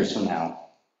 10 years from now.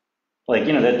 Like,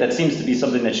 that seems to be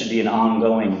something that should be an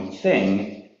ongoing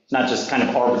thing, not just kind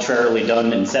of arbitrarily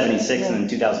done in 76 and in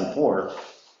 2004.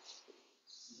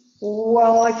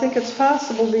 Well, I think it's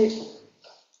possible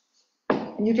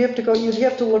you'd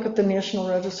have to look at the National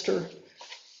Register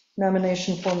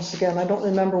nomination forms again. I don't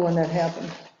remember when that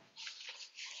happened.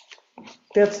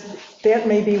 That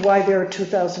may be why there are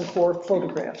 2004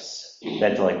 photographs.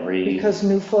 That's like Because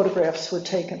new photographs were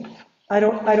taken. I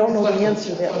don't know the answer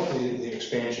to that. The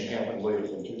expansion happened later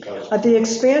than 2000. The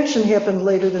expansion happened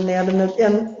later than that,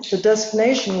 and the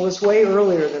designation was way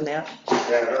earlier than that.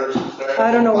 Yeah,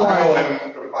 I don't know why.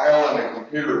 The file on the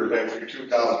computer is actually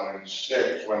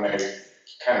 2006, when they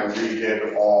kind of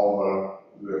redid all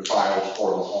the files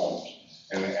for the homes,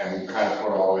 and kind of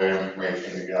put all the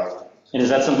information together. And is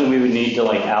that something we would need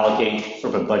to allocate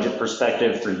from a budget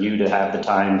perspective for you to have the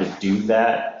time to do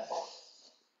that?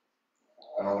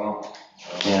 I don't know.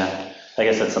 Yeah, I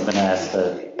guess that's something to ask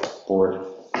the board.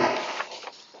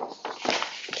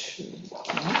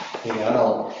 I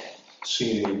don't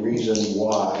see any reason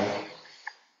why,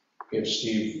 if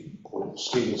Steve would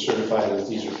certify that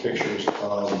these are pictures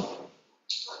of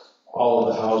all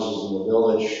of the houses in the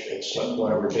village at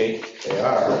whatever date they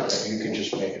are, that you can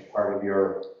just make it part of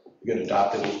you can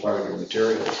adopt it as part of your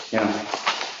material. Yeah.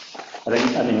 I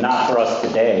mean, not for us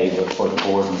today, but for the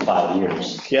board in 5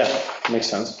 years. Yeah, makes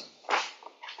sense.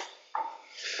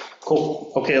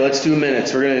 Cool. Okay, let's do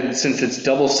minutes. Since it's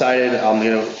double-sided, I'm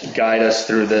gonna guide us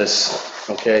through this.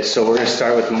 Okay, so we're gonna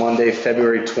start with Monday,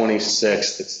 February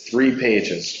 26th. It's 3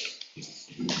 pages.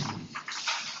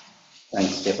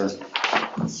 Thanks, Skipper.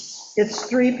 It's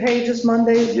 3 pages,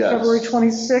 Monday, Yes. February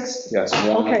 26th? Yes,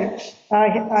 one. Okay,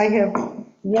 I have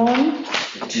 1,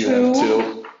 2. You have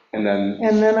 2, and then,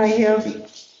 And then I have,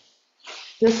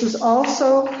 this is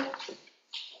also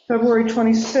February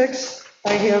 26th.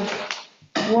 I have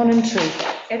 1 and 2.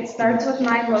 It starts with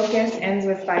 9 Locust, ends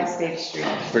with 5 State Street.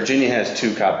 Virginia has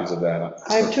 2 copies of that.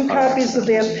 I have 2 copies of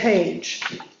that page.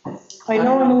 I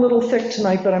know I'm a little thick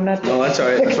tonight, but I'm not. No, that's all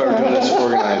right, that's why we're doing this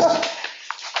organized.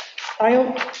 I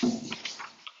don't,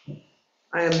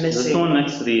 I am Is this missing the one 1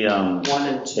 next to the and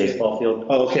 2. baseball field?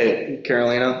 Oh, okay,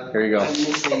 Carolina, here you go. I'm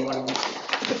missing 1.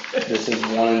 This is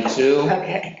 1 and 2,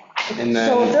 Okay. and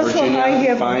So then this one I Virginia,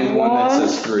 have find one that 1,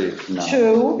 says 3. No.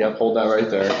 2. Yep, hold that right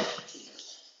there.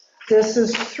 This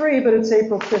is 3, but it's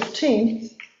April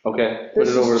 15th. Okay, put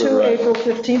This it over is to the 2, right. April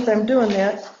 15th, I'm doing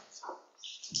that.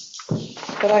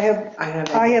 But I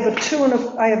have a 2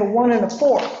 and I have a 1 and a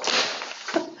 4.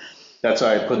 That's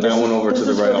all right, put that one over to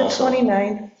the right also. This is for the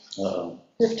 29th, Uh-oh.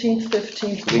 15th,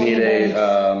 15th. We need 29th.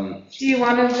 a, Do you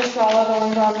want to just follow the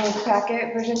ones on the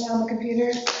packet, Virginia, on the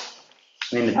computer?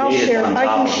 I mean, the I'll date is share. on I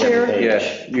top can of every share.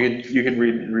 page. yeah, you could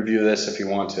review this if you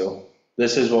want to.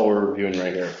 This is what we're reviewing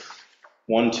right here.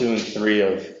 1, 2, and 3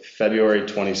 of February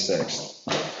 26th.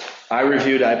 I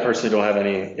reviewed, I personally don't have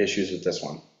any issues with this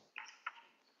one.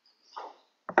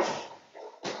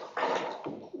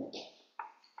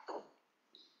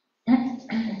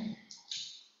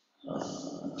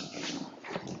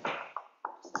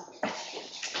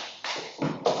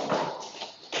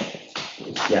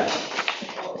 Yeah.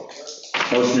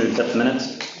 Motion to accept the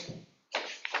minutes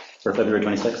for February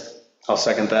 26th? I'll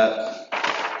second that.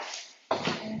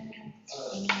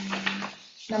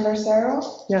 Member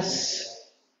Cyril, Yes,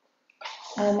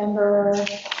 member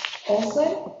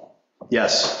Olson,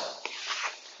 Yes.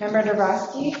 member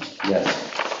Dubrasky, Yes.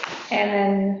 and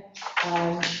then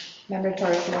member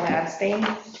Torres, you want to abstain?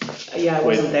 Yeah, I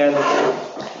wasn't there.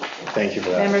 Thank you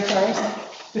for that. Member Torres,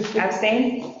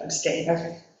 abstain? Abstain.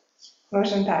 Okay.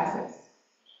 Motion passes.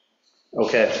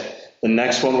 Okay, the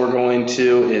next one we're going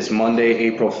to is Monday,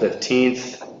 April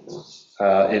 15th.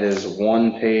 It is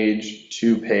 1 page,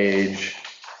 2 page,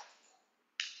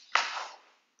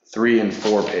 3 and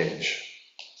 4 page.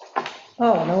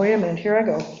 oh, no, wait a minute, here I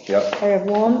go. Yep, I have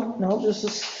 1, no, this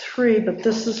is 3, but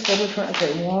this is February 20th.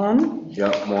 Okay, 1,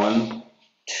 yep, 1,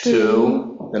 2,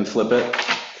 2, then flip it,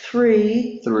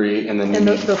 3, 3, and then you and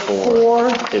need the 4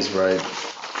 4, is right.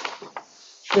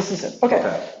 this is it. Okay,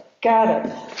 Okay. got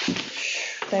it.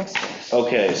 Thanks.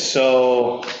 Okay,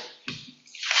 so.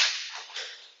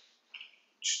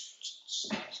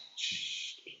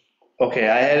 Okay,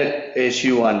 I had an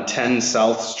issue on 10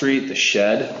 South Street, the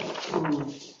shed.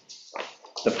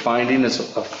 The finding is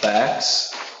of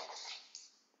facts.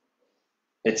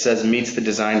 It says meets the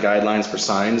design guidelines for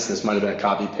signs. This might have been a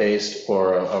copy paste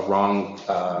or a wrong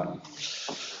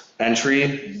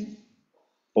entry.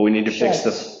 But we need to fix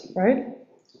the, Sheds, right?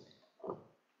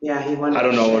 Yeah, he wanted. I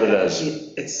don't know what it is.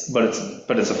 It's,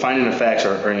 but it's a finding of facts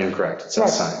are incorrect. It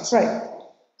says signs. Right,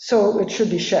 so it should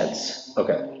be sheds.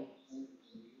 Okay.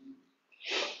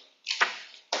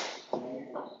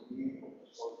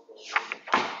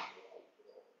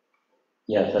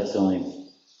 Yeah, that's the only,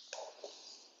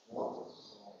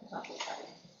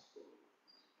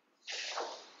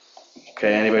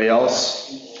 Okay, anybody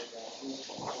else?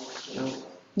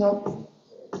 Nope,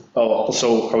 Oh,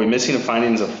 so are we missing the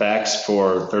findings of facts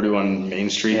for 31 Main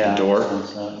Street, the yeah. door?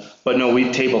 so- But no,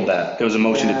 we tabled that. It was a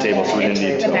motion to table, so we didn't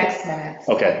need The to. next minute.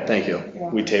 Okay, thank you.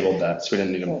 We tabled that, so we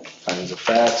didn't need to findings of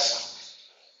facts.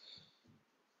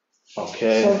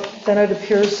 Okay, so then it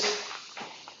appears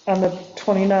on the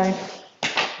 29th,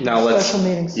 now let's, special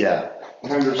meetings. yeah,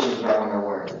 Henderson's are on their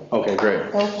way. okay, great.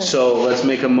 Okay. So let's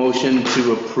make a motion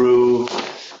to approve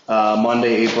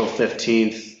Monday, April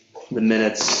 15th, the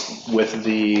minutes with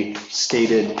the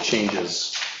stated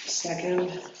changes.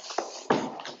 second.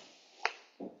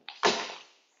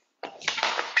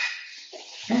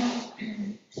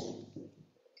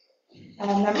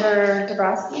 Member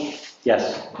Dubrasky,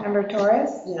 Yes. member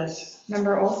Torres, Yes.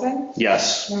 member Olson,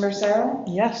 Yes. member Cyril,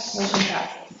 Yes, motion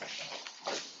passes.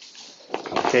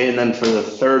 Okay, and then for the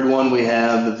third one, we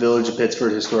have the Village of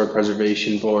Pittsford Historic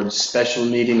Preservation Board special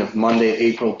meeting of Monday,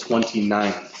 April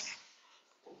 29th,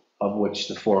 of which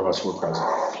the 4 of us were present.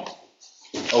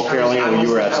 Oh, Carolina, you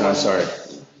were absent, I'm sorry.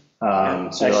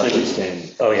 So you'll have to abstain.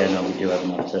 Oh, yeah, no, we do have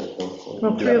enough to vote for.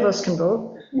 well, 3 of us can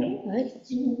vote, right?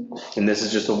 And this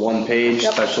is just a 1-page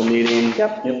Yep. special meeting,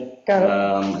 Yep, Yep. got it.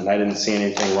 and I didn't see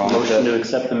anything wrong with Motion it. to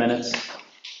accept the minutes?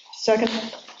 Second.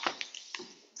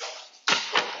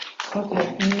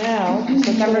 Okay, now.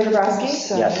 Member Dubrasky?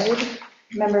 Side.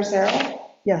 Member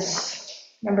Cyril, Yes,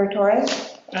 member Torres,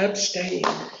 Abstain.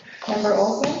 Member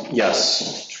Olson?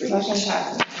 Yes. Motion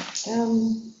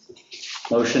passes.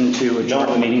 Motion to adjourn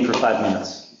the meeting for 5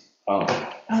 minutes. Oh,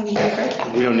 You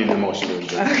agree? we don't need a motion to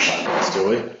adjourn for 5 minutes, do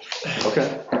we?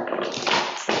 Okay.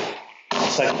 I'll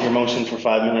second your motion for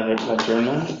 5-minute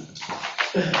adjournment.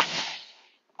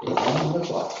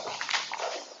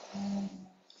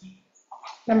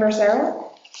 Member Sarah?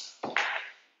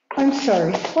 I'm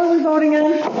sorry, what are we voting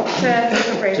on? To take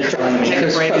a break. To adjourn the meeting. Take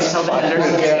a break until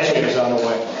the Is on the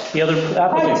way. The other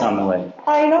applicant's on the way.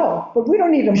 I know, but we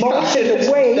don't need a motion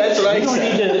to wait. That's what We I don't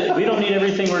said. need we don't need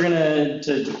everything we're gonna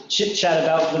to chit chat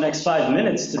about for the next 5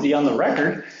 minutes to be on the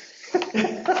record.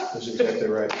 That's exactly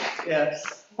right.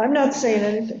 Yes. I'm not saying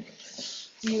anything.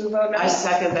 You vote no? I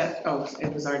second that, oh,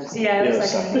 it was already. Yeah, it was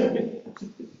Yes. seconded.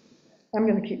 I'm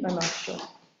going to keep my mouth shut,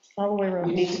 all the way You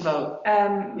around. need to vote.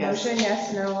 Yes. Motion,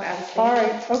 yes, no, abstain. All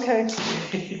right, okay.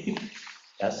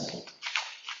 Yes?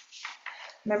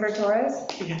 Member Torres?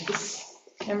 Yes.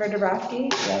 Member Dubrasky?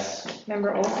 Yes.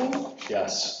 Member Olson?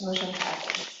 Yes. Motion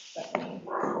passes.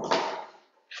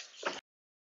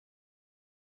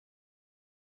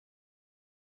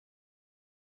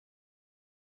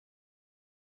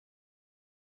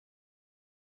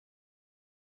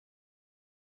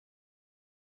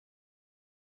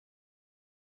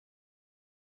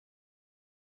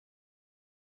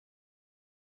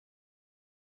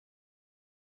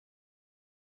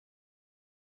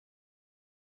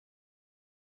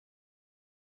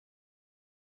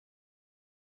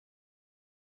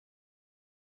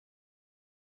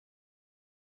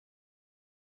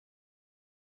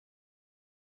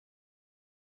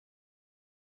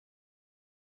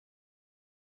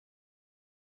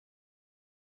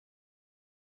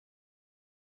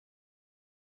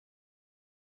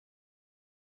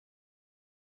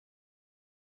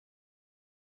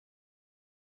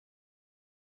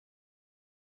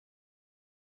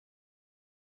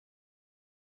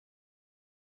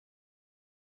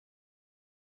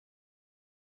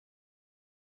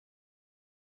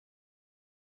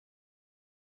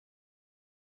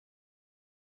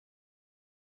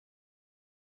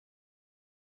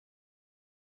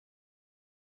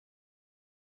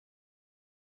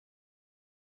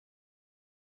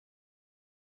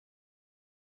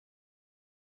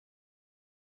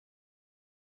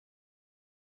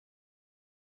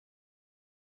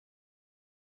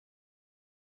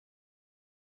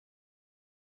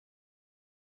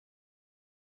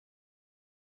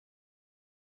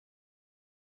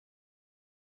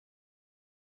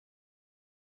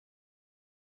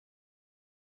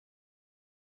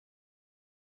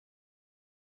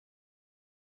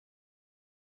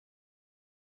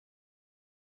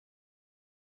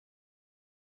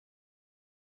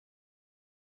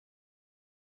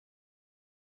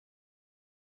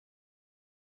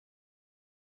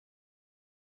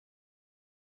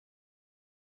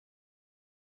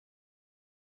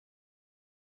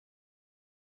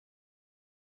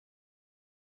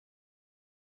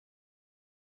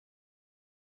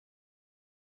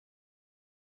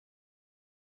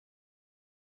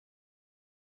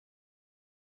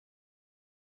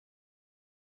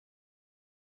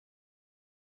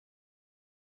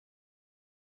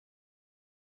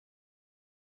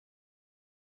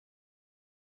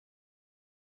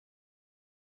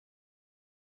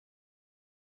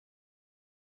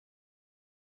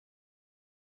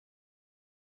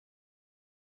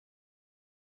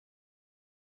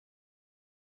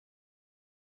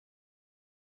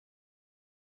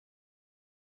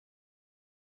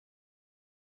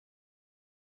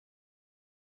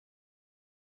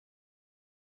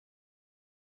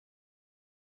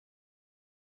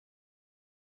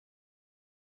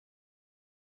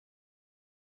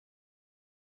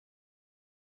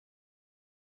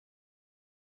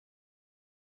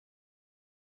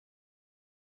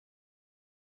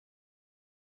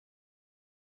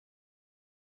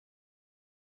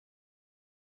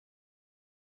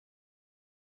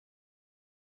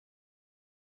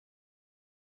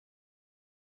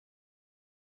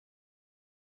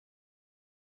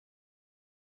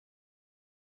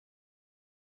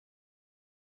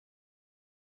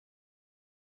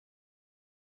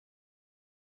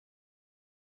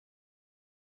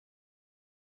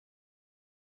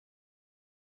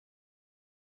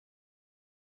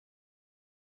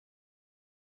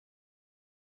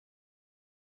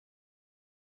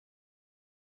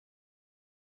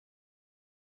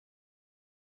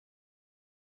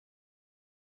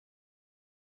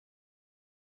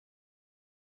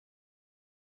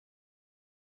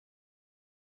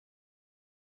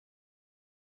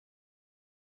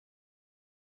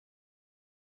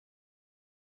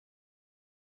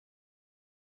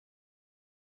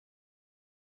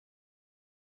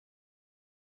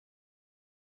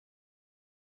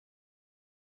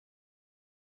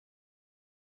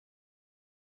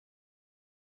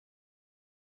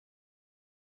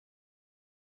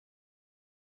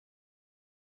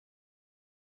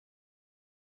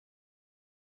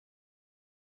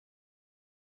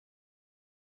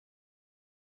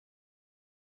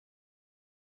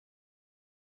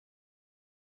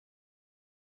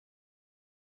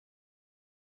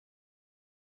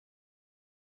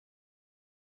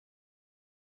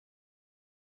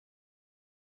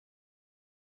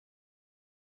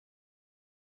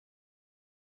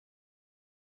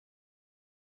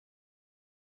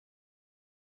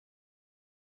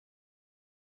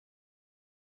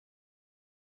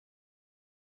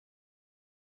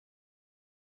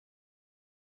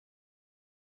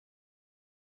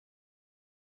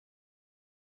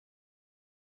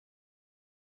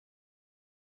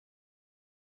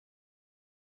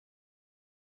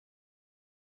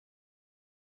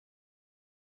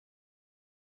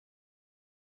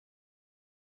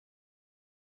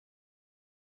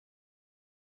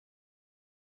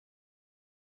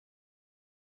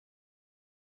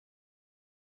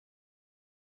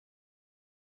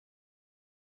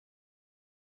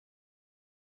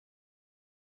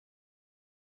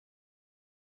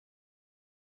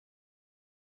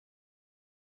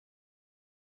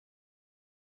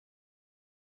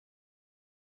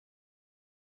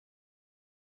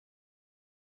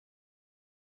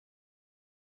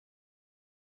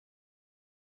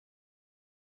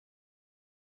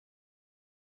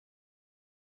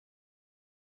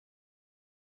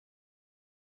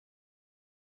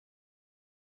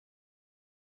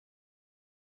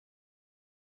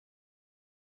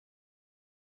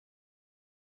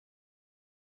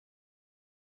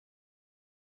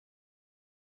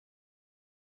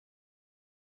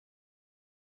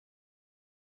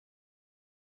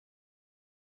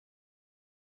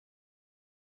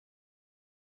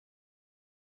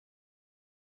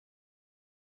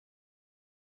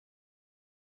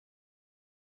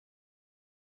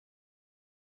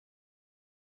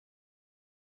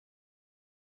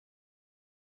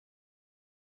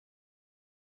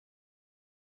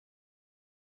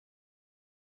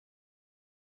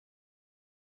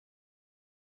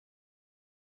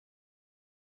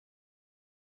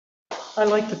 I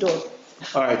like the door.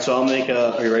 All right, so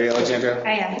are you ready, Alexandra?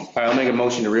 I am. All right, I'll make a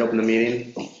motion to reopen the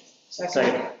meeting.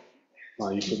 Second.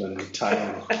 Well, you put that in the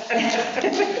title.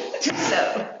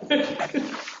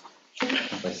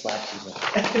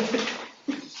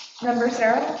 Member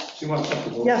Sarah? Do you want something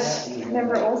to vote? Yes.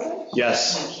 Member Olson?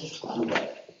 Yes.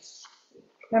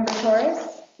 Member Torres?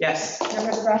 Yes.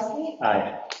 Member Dubrasky?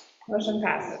 Aye. Motion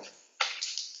passes.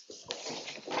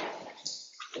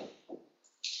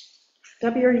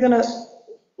 Debbie, are you gonna,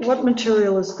 what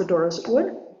material is the door? Is it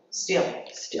wood? Steel.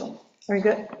 Steel. Are you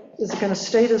good? Is it gonna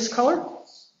stay this color?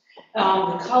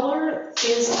 The color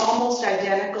is almost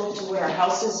identical to what our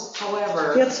house is,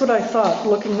 however, That's what I thought,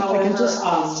 looking, I can just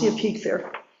However, see a peek there.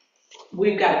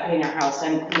 we've got to paint our house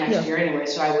next Yeah. year anyway,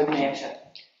 so I would match it.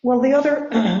 Well, the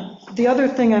other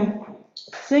thing I'm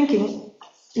thinking,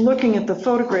 looking at the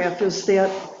photograph, is that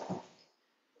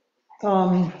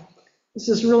this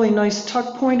is really nice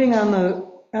tuck pointing on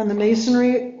the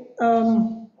masonry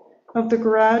of the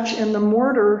garage, and the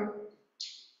mortar,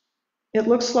 it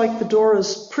looks like the door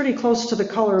is pretty close to the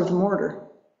color of the mortar.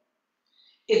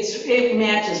 It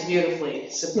matches beautifully,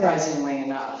 surprisingly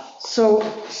enough. So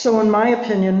in my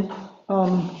opinion,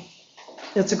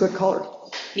 it's a good color.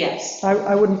 Yes.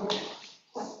 I wouldn't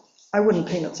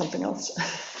paint it something else.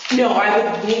 No, I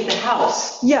would paint the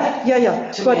house Yeah,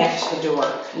 to but, match the door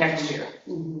next year.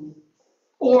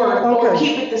 Or Okay.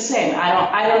 keep it the same.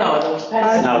 I don't know. It depends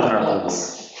Now on it's the on our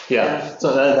looks. Yeah,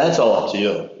 so that's all up to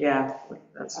you. Yeah,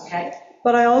 that's Okay.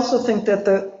 but I also think that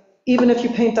even if you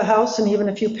paint the house and even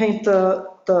if you paint the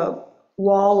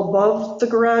wall above the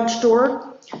garage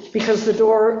door, because the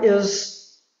door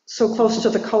is so close to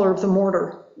the color of the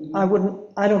mortar,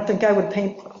 I don't think I would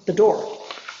paint the door.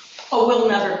 Oh, we'll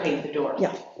never paint the door.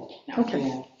 Yeah. No.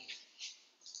 Okay.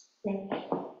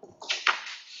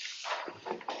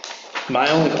 My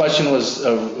only question was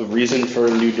a reason for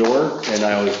a new door, and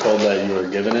I was told that you were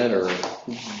given it, or?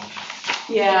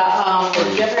 Yeah,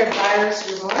 did you ever have buyer's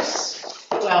remorse?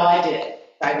 Well, I did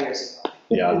 5 years ago.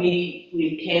 Yeah.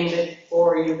 We came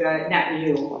before you guys, not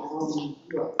you.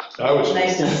 I was.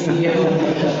 Nice to see you.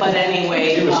 But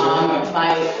anyway, He was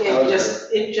there.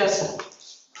 it just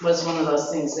was one of those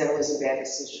things that was a bad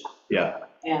decision. Yeah.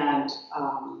 And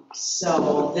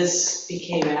so this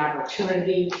became an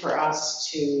opportunity for us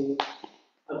to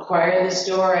acquire this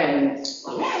door, and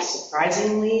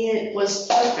surprisingly, it was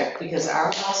perfect because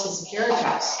our house is a carriage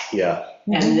house. Yeah.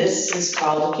 And this is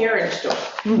called a carriage door.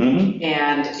 Mhm.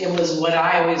 And it was what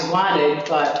I always wanted,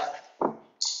 but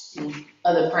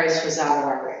the price was out of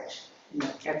our range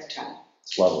at the time.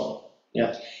 It's lovely.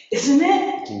 Yeah. Isn't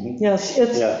it? Yes,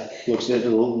 Yeah, looks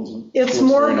it's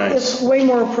very nice. it's way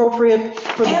more appropriate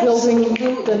for the building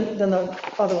than the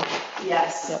other one.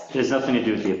 Yes. It has nothing to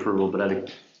do with the approval, but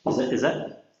is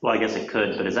that, well, I guess it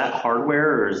could, but is that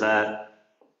hardware or is that,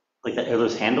 like, are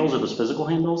those handles, are those physical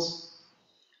handles?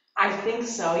 I think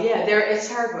so, yeah, it's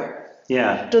hardware.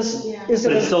 Yeah, Is Yeah. it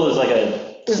but it still is like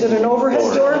is it an overhead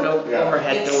door?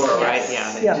 overhead door, right?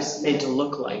 Yeah, they Yeah. just made to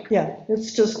look like. Yeah,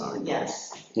 it's just,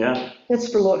 Yes. yeah. it's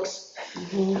for looks.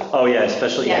 Oh, yeah,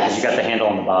 especially, yeah, because you got the handle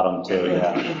on the bottom too,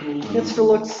 yeah. It's for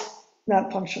looks,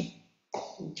 not function.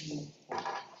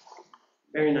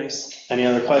 Very nice. Any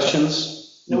other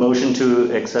questions? Motion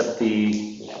to accept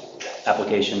the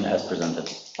application as presented.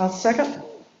 I'll second.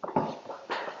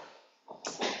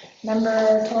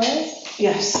 Member Torres?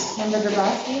 Yes. Member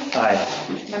Dubrasky?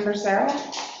 Aye. Member Sarah?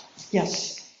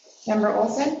 Yes. Member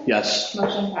Olson? Yes.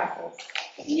 Motion passes.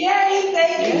 Yay,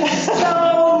 thank you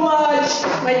so much.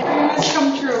 My dream has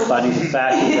come true. Finding the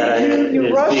fact is that it You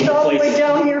is rushed being all the way placed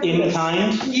down here. in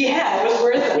kind Yeah, it was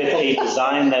worth it. with a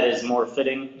design that is more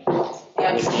fitting with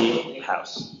Absolutely. the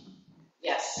house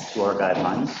Yes. to our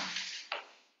guidelines.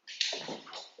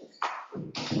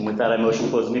 And with that, I motion to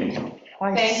close the meeting.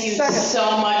 Thank you Second.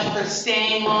 so much for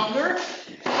staying longer.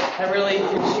 I really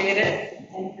appreciate it.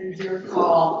 And for your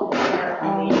call.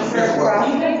 Member You've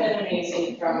Dubrasky? been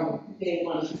amazing from day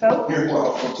one. Vote. You're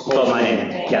welcome. Spell my name,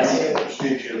 yes.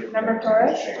 Member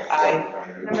Torres? Aye.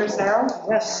 Member Sarah?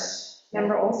 Yes.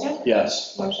 Member Olson?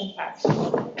 Yes. Motion passes.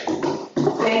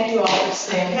 Thank you all for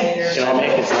staying later. Can I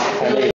make it?